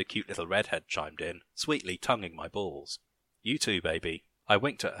 The cute little redhead chimed in, sweetly tonguing my balls. You too, baby. I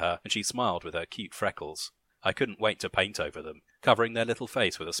winked at her and she smiled with her cute freckles. I couldn't wait to paint over them, covering their little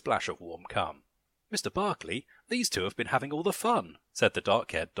face with a splash of warm cum. Mr. Barkley, these two have been having all the fun, said the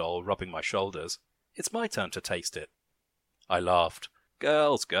dark-haired doll, rubbing my shoulders. It's my turn to taste it. I laughed.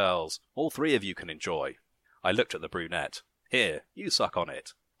 Girls, girls, all three of you can enjoy. I looked at the brunette. Here, you suck on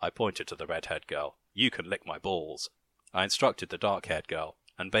it. I pointed to the red-haired girl. You can lick my balls. I instructed the dark-haired girl.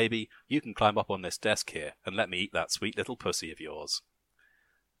 And baby, you can climb up on this desk here and let me eat that sweet little pussy of yours.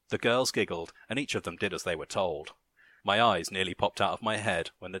 The girls giggled, and each of them did as they were told. My eyes nearly popped out of my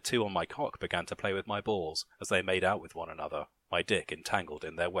head when the two on my cock began to play with my balls as they made out with one another, my dick entangled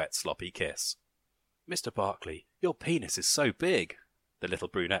in their wet, sloppy kiss. Mr. Barkley, your penis is so big, the little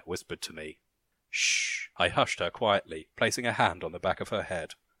brunette whispered to me. Shh! I hushed her quietly, placing a hand on the back of her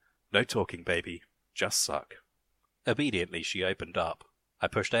head. No talking, baby. Just suck. Obediently she opened up. I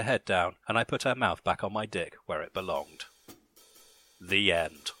pushed her head down, and I put her mouth back on my dick where it belonged. The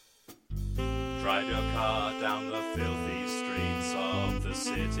end. Drive your car down the filthy streets of the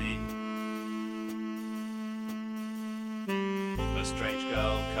city. A strange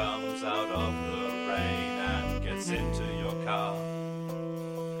girl comes out of the rain and gets into your car.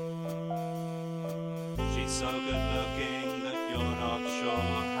 She's so good looking that you're not sure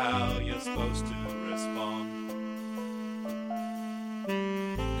how you're supposed to respond.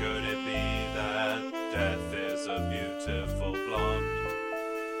 Could it be that death is a beautiful blonde?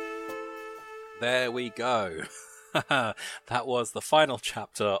 There we go. That was the final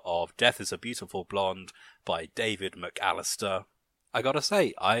chapter of Death is a Beautiful Blonde by David McAllister. I gotta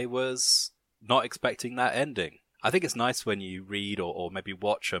say, I was not expecting that ending. I think it's nice when you read or maybe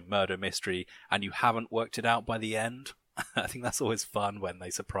watch a murder mystery and you haven't worked it out by the end. I think that's always fun when they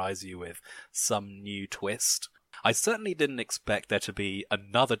surprise you with some new twist. I certainly didn't expect there to be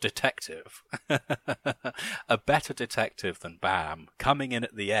another detective, a better detective than Bam, coming in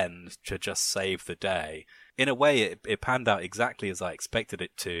at the end to just save the day. In a way, it panned out exactly as I expected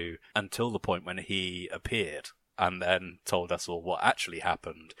it to, until the point when he appeared, and then told us all what actually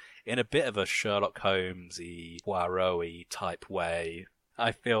happened, in a bit of a Sherlock Holmes-y, Poirot-y type way.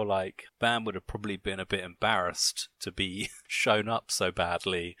 I feel like Bam would have probably been a bit embarrassed to be shown up so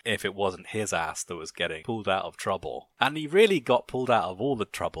badly if it wasn't his ass that was getting pulled out of trouble. And he really got pulled out of all the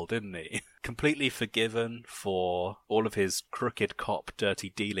trouble, didn't he? Completely forgiven for all of his crooked cop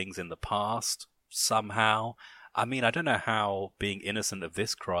dirty dealings in the past, somehow. I mean, I don't know how being innocent of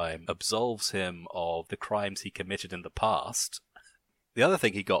this crime absolves him of the crimes he committed in the past. The other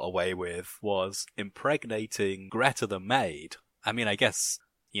thing he got away with was impregnating Greta the maid. I mean, I guess,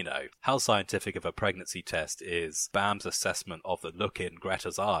 you know, how scientific of a pregnancy test is Bam's assessment of the look in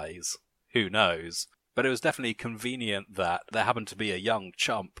Greta's eyes? Who knows? But it was definitely convenient that there happened to be a young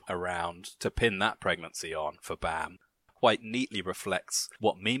chump around to pin that pregnancy on for Bam. Quite neatly reflects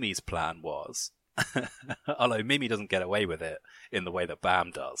what Mimi's plan was. Although Mimi doesn't get away with it in the way that Bam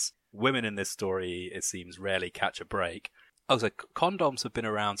does. Women in this story, it seems, rarely catch a break. Oh, so condoms have been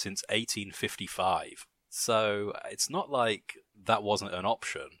around since 1855. So it's not like that wasn't an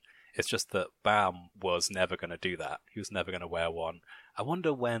option. It's just that Bam was never going to do that. He was never going to wear one. I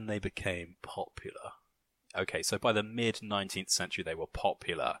wonder when they became popular. Okay, so by the mid-19th century they were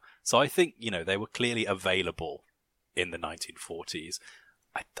popular. So I think, you know, they were clearly available in the 1940s.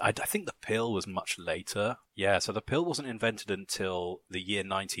 I think the pill was much later. Yeah, so the pill wasn't invented until the year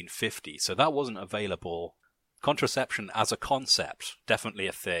 1950, so that wasn't available. Contraception as a concept, definitely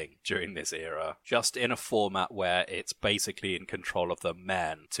a thing during this era, just in a format where it's basically in control of the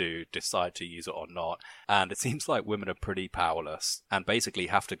men to decide to use it or not, and it seems like women are pretty powerless and basically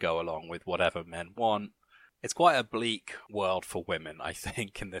have to go along with whatever men want. It's quite a bleak world for women, I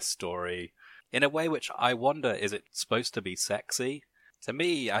think, in this story, in a way which I wonder, is it supposed to be sexy? To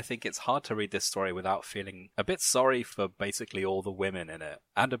me, I think it's hard to read this story without feeling a bit sorry for basically all the women in it,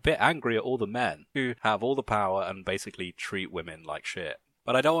 and a bit angry at all the men who have all the power and basically treat women like shit.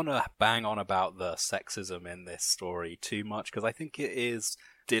 But I don't want to bang on about the sexism in this story too much, because I think it is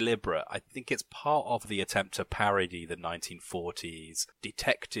deliberate. I think it's part of the attempt to parody the 1940s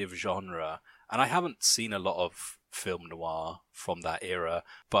detective genre, and I haven't seen a lot of film noir from that era,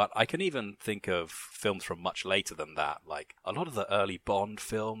 but I can even think of films from much later than that. Like, a lot of the early Bond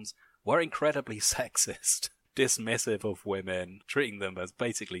films were incredibly sexist, dismissive of women, treating them as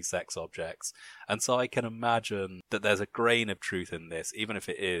basically sex objects. And so I can imagine that there's a grain of truth in this, even if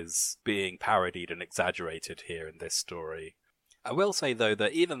it is being parodied and exaggerated here in this story. I will say, though,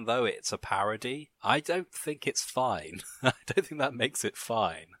 that even though it's a parody, I don't think it's fine. I don't think that makes it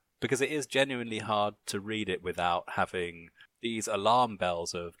fine, because it is genuinely hard to read it without having these alarm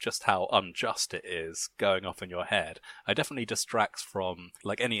bells of just how unjust it is going off in your head. It definitely distracts from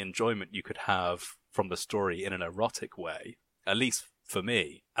like any enjoyment you could have from the story in an erotic way, at least for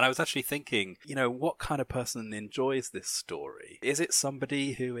me. And I was actually thinking, you know, what kind of person enjoys this story? Is it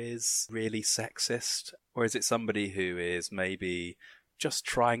somebody who is really sexist? Or is it somebody who is maybe just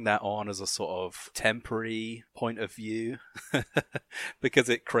trying that on as a sort of temporary point of view? Because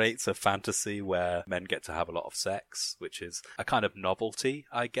it creates a fantasy where men get to have a lot of sex, which is a kind of novelty,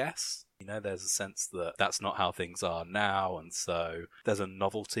 I guess. You know, there's a sense that that's not how things are now, and so there's a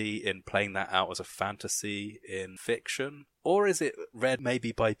novelty in playing that out as a fantasy in fiction. Or is it read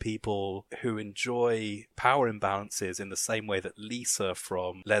maybe by people who enjoy power imbalances in the same way that Lisa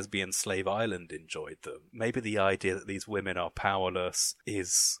from Lesbian Slave Island enjoyed them? Maybe the idea that these women are powerless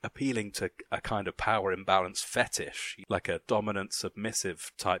is appealing to a kind of power imbalance fetish, like a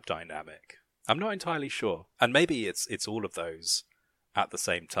dominant-submissive type dynamic. I'm not entirely sure. And maybe it's all of those at the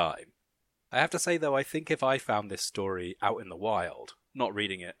same time. I have to say, though, I think if I found this story out in the wild, not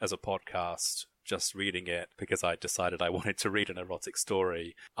reading it as a podcast, just reading it because I decided I wanted to read an erotic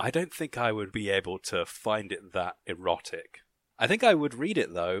story, I don't think I would be able to find it that erotic. I think I would read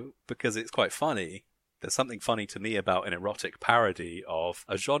it, though, because it's quite funny. There's something funny to me about an erotic parody of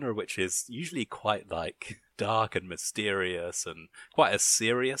a genre which is usually quite, dark and mysterious and quite a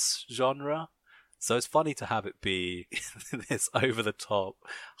serious genre. So it's funny to have it be this over-the-top,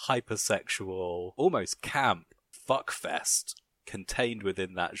 hypersexual, almost camp fuckfest contained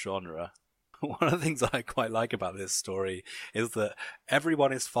within that genre. One of the things I quite like about this story is that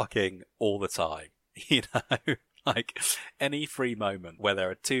everyone is fucking all the time. You know, any free moment where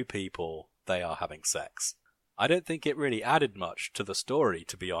there are two people, they are having sex. I don't think it really added much to the story,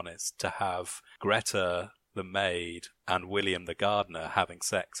 to be honest, to have Greta the maid and William the gardener having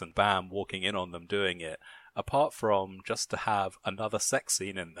sex and Bam walking in on them doing it, apart from just to have another sex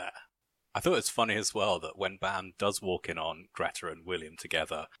scene in there. I thought it was funny as well that when Bam does walk in on Greta and William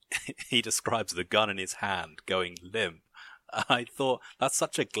together, he describes the gun in his hand going limp. I thought that's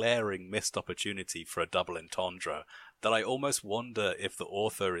such a glaring missed opportunity for a double entendre that I almost wonder if the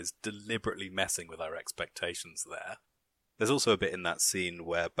author is deliberately messing with our expectations there. There's also a bit in that scene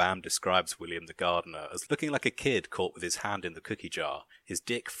where Bam describes William the gardener as looking like a kid caught with his hand in the cookie jar, his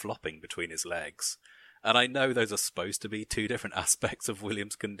dick flopping between his legs. And I know those are supposed to be two different aspects of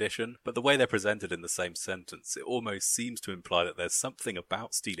William's condition, but the way they're presented in the same sentence, it almost seems to imply that there's something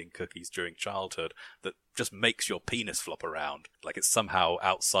about stealing cookies during childhood that just makes your penis flop around, like it's somehow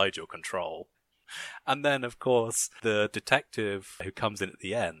outside your control. And then, of course, the detective who comes in at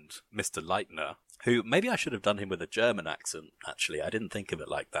the end, Mr. Leitner, who, maybe I should have done him with a German accent, actually. I didn't think of it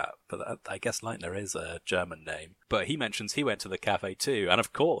like that, but I guess Leitner is a German name. But he mentions he went to the cafe too, and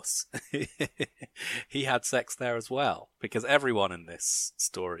of course, he had sex there as well, because everyone in this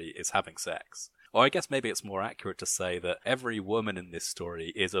story is having sex. Or I guess maybe it's more accurate to say that every woman in this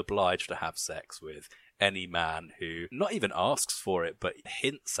story is obliged to have sex with any man who not even asks for it, but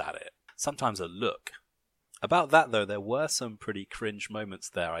hints at it. Sometimes a look. About that, though, there were some pretty cringe moments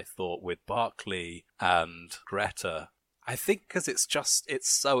there, I thought, with Barclay and Greta. I think because it's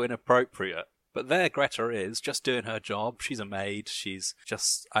so inappropriate. But there Greta is, just doing her job. She's a maid. She's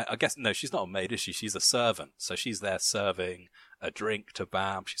just, I guess, no, she's not a maid, is she? She's a servant. So she's there serving a drink to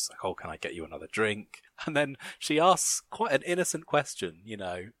Bam. She's like, oh, can I get you another drink? And then she asks quite an innocent question, you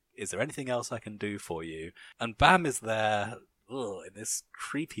know, is there anything else I can do for you? And Bam is there, in this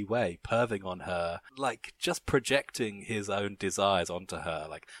creepy way, perving on her, like just projecting his own desires onto her,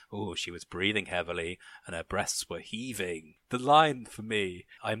 like, oh, she was breathing heavily and her breasts were heaving. The line for me,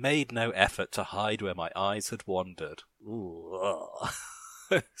 I made no effort to hide where my eyes had wandered. Ooh,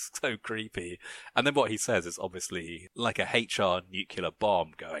 it's so creepy. And then what he says is obviously like a HR nuclear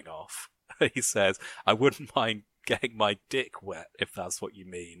bomb going off. He says, I wouldn't mind getting my dick wet, if that's what you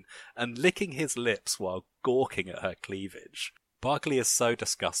mean, and licking his lips while gawking at her cleavage. Barclay is so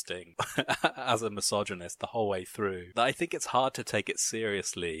disgusting as a misogynist the whole way through that I think it's hard to take it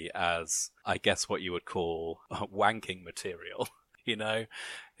seriously as, I guess, what you would call wanking material. You know,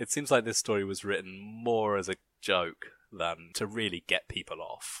 it seems like this story was written more as a joke than to really get people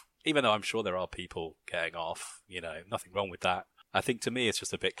off. Even though I'm sure there are people getting off, you know, nothing wrong with that. I think to me it's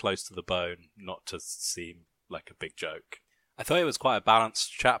just a bit close to the bone not to seem like a big joke. I thought it was quite a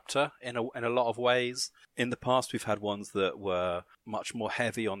balanced chapter in a lot of ways. In the past, we've had ones that were much more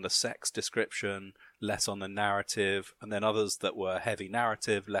heavy on the sex description, less on the narrative, and then others that were heavy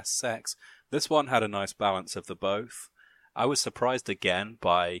narrative, less sex. This one had a nice balance of the both. I was surprised again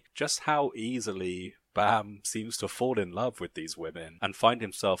by just how easily Bam seems to fall in love with these women and find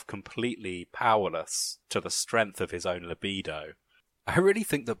himself completely powerless to the strength of his own libido. I really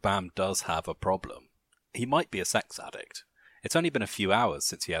think that Bam does have a problem. He might be a sex addict. It's only been a few hours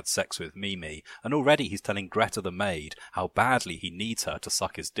since he had sex with Mimi, and already he's telling Greta the maid how badly he needs her to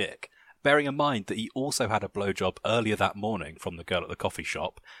suck his dick, bearing in mind that he also had a blowjob earlier that morning from the girl at the coffee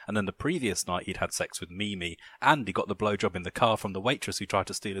shop, and then the previous night he'd had sex with Mimi, and he got the blowjob in the car from the waitress who tried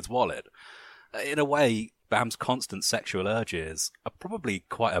to steal his wallet. In a way, Bam's constant sexual urges are probably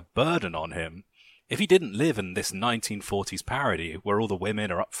quite a burden on him. If he didn't live in this 1940s parody where all the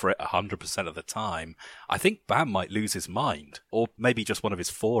women are up for it 100% of the time, I think Bam might lose his mind, or maybe just one of his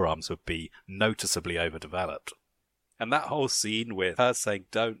forearms would be noticeably overdeveloped. And that whole scene with her saying,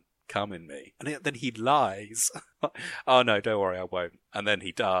 don't come in me, and then he lies. Oh no, don't worry, I won't. And then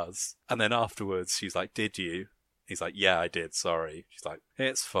he does. And then afterwards she's like, did you? He's like, yeah, I did, sorry. She's like,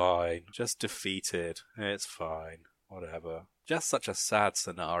 it's fine, just defeated, it's fine, whatever. Just such a sad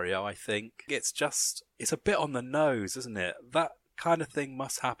scenario, I think. It's a bit on the nose, isn't it? That kind of thing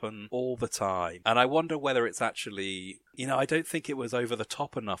must happen all the time. And I wonder whether it's actually, I don't think it was over the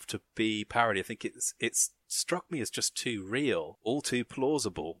top enough to be parody. I think it's struck me as just too real, all too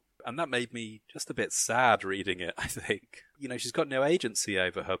plausible. And that made me just a bit sad reading it, I think. She's got no agency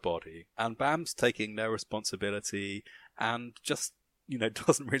over her body. And Bam's taking no responsibility and just,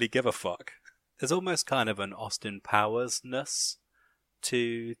 doesn't really give a fuck. There's almost kind of an Austin Powers-ness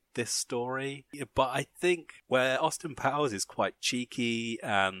to this story. But I think where Austin Powers is quite cheeky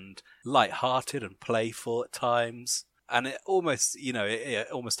and light-hearted and playful at times, and it almost, it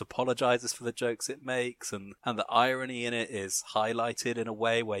almost apologizes for the jokes it makes, and the irony in it is highlighted in a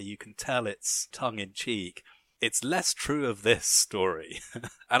way where you can tell it's tongue-in-cheek. It's less true of this story.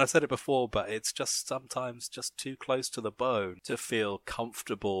 And I've said it before, but it's just sometimes just too close to the bone to feel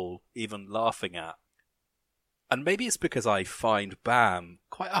comfortable even laughing at. And maybe it's because I find Bam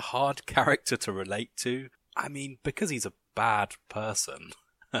quite a hard character to relate to. I mean, because he's a bad person.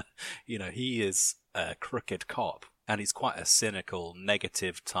 He is a crooked cop. And he's quite a cynical,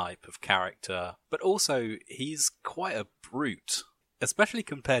 negative type of character. But also, he's quite a brute, especially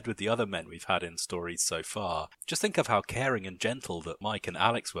compared with the other men we've had in stories so far. Just think of how caring and gentle that Mike and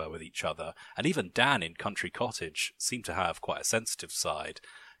Alex were with each other. And even Dan in Country Cottage seemed to have quite a sensitive side.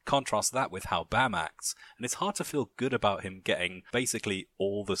 Contrast that with how Bam acts, and it's hard to feel good about him getting basically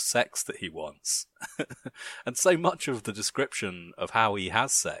all the sex that he wants. And so much of the description of how he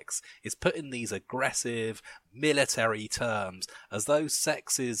has sex is put in these aggressive, military terms, as though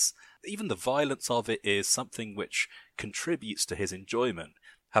sex is, even the violence of it, is something which contributes to his enjoyment.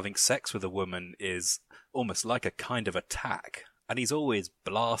 Having sex with a woman is almost like a kind of attack, and he's always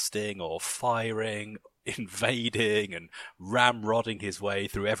blasting or firing, invading and ramrodding his way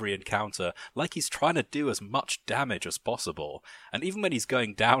through every encounter, like he's trying to do as much damage as possible. And even when he's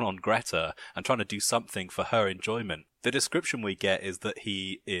going down on Greta and trying to do something for her enjoyment, the description we get is that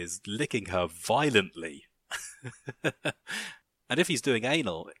he is licking her violently. And if he's doing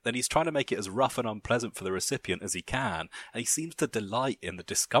anal, then he's trying to make it as rough and unpleasant for the recipient as he can, and he seems to delight in the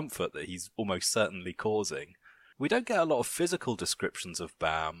discomfort that he's almost certainly causing. We don't get a lot of physical descriptions of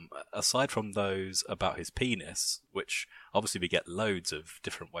Bam, aside from those about his penis, which obviously we get loads of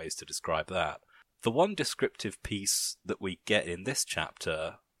different ways to describe that. The one descriptive piece that we get in this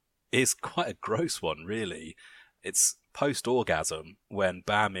chapter is quite a gross one, really. It's post-orgasm, when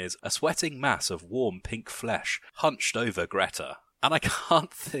Bam is a sweating mass of warm pink flesh hunched over Greta. And I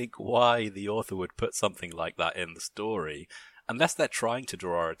can't think why the author would put something like that in the story, unless they're trying to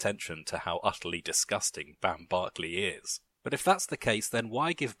draw our attention to how utterly disgusting Bam Barkley is. But if that's the case, then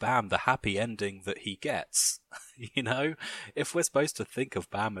why give Bam the happy ending that he gets? If we're supposed to think of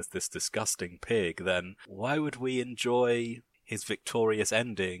Bam as this disgusting pig, then why would we enjoy his victorious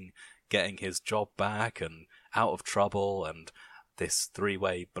ending, getting his job back and out of trouble and this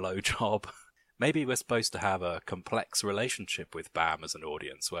three-way blowjob? Maybe we're supposed to have a complex relationship with Bam as an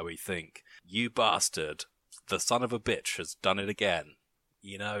audience, where we think, you bastard, the son of a bitch has done it again.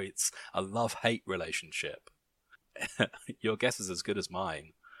 It's a love-hate relationship. Your guess is as good as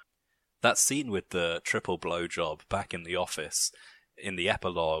mine. That scene with the triple blowjob back in the office in the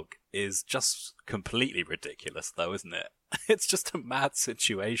epilogue is just completely ridiculous, though, isn't it? It's just a mad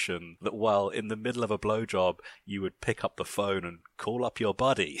situation that while in the middle of a blowjob, you would pick up the phone and call up your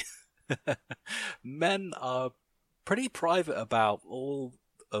buddy. Men are pretty private about all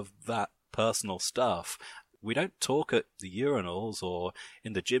of that personal stuff. We don't talk at the urinals or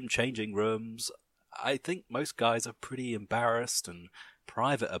in the gym changing rooms. I think most guys are pretty embarrassed and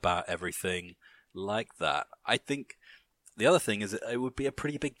private about everything like that. I think the other thing is it would be a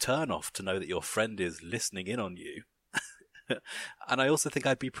pretty big turn-off to know that your friend is listening in on you. And I also think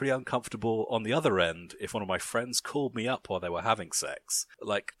I'd be pretty uncomfortable on the other end if one of my friends called me up while they were having sex.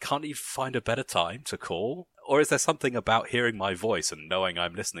 Like, can't you find a better time to call? Or is there something about hearing my voice and knowing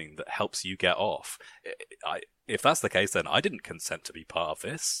I'm listening that helps you get off? If that's the case, then I didn't consent to be part of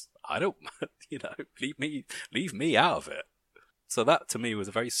this. I don't, leave me out of it. So that to me was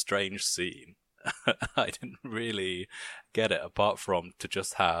a very strange scene. I didn't really get it, apart from to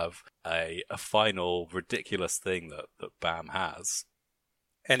just have a final ridiculous thing that Bam has.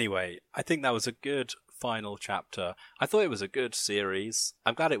 Anyway, I think that was a good final chapter. I thought it was a good series.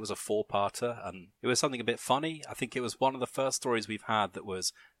 I'm glad it was a 4-parter, and it was something a bit funny. I think it was one of the first stories we've had that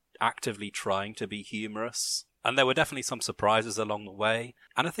was actively trying to be humorous. And there were definitely some surprises along the way.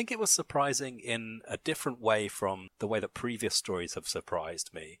 And I think it was surprising in a different way from the way that previous stories have surprised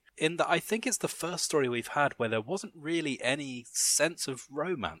me. In that I think it's the first story we've had where there wasn't really any sense of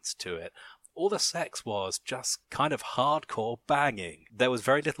romance to it. All the sex was just kind of hardcore banging. There was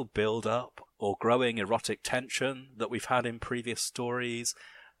very little build-up or growing erotic tension that we've had in previous stories.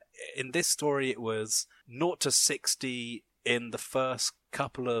 In this story, it was 0 to 60 in the first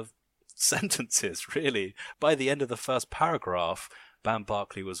couple of sentences, really. By the end of the first paragraph, Bam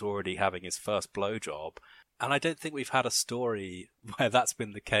Barkley was already having his first blowjob. And I don't think we've had a story where that's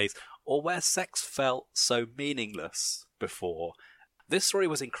been the case, or where sex felt so meaningless before. This story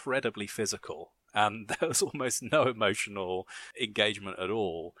was incredibly physical, and there was almost no emotional engagement at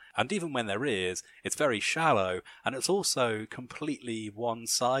all. And even when there is, it's very shallow, and it's also completely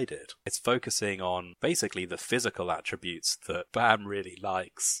one-sided. It's focusing on basically the physical attributes that Bam really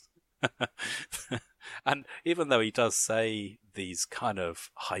likes. And even though he does say these kind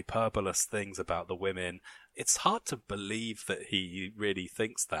of hyperbolous things about the women, it's hard to believe that he really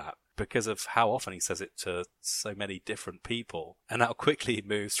thinks that, because of how often he says it to so many different people, and how quickly he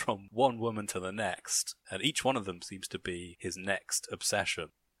moves from one woman to the next, and each one of them seems to be his next obsession.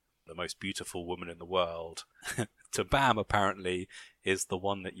 The most beautiful woman in the world, to Bam, apparently, is the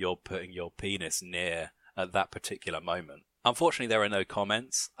one that you're putting your penis near at that particular moment. Unfortunately, there are no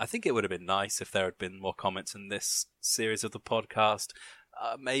comments. I think it would have been nice if there had been more comments in this series of the podcast.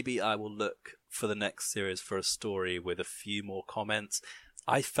 Maybe I will look for the next series for a story with a few more comments.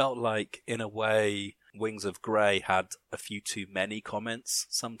 I felt like, in a way, Wings of Grey had a few too many comments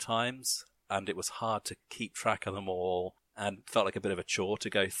sometimes, and it was hard to keep track of them all, and felt like a bit of a chore to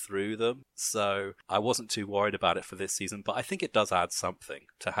go through them. So I wasn't too worried about it for this season, but I think it does add something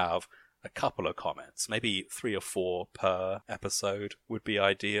to have a couple of comments. Maybe 3 or 4 per episode would be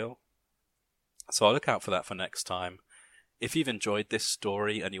ideal. So I'll look out for that for next time. If you've enjoyed this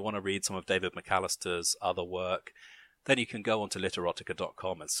story and you want to read some of David McAllister's other work, then you can go onto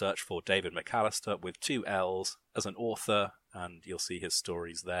literotica.com and search for David McAllister with 2 L's as an author, and you'll see his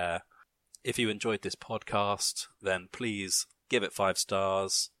stories there. If you enjoyed this podcast, then please give it 5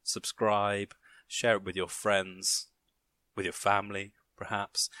 stars, subscribe, share it with your friends, with your family,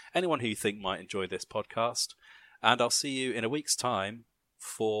 perhaps, anyone who you think might enjoy this podcast. And I'll see you in a week's time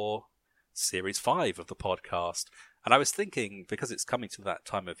for Series 5 of the podcast. And I was thinking, because it's coming to that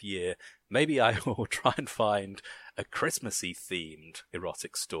time of year, maybe I will try and find a Christmassy themed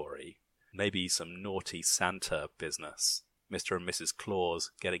erotic story. Maybe some naughty Santa business. Mr. and Mrs.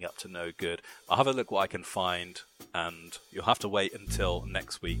 Claus getting up to no good. I'll have a look what I can find, and you'll have to wait until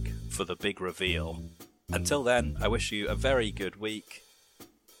next week for the big reveal. Until then, I wish you a very good week.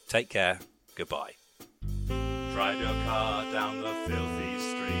 Take care. Goodbye. Drive your car down the filthy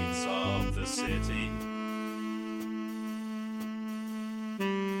streets of the city.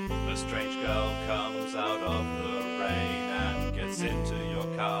 A strange girl comes out of the rain and gets into your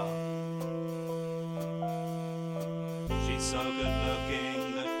car. She's so good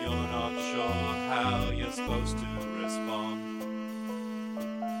looking that you're not sure how you're supposed to respond.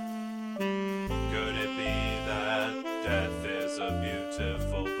 Could it be that death is a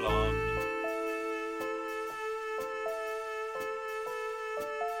beautiful blonde?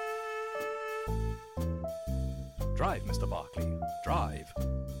 Drive, Mr. Barkley, drive.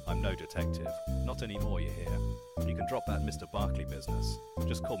 I'm no detective. Not anymore, you hear. You can drop that Mr. Barkley business.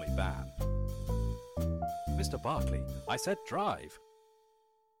 Just call me Bam. Mr. Barkley, I said drive.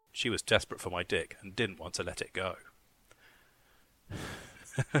 She was desperate for my dick and didn't want to let it go.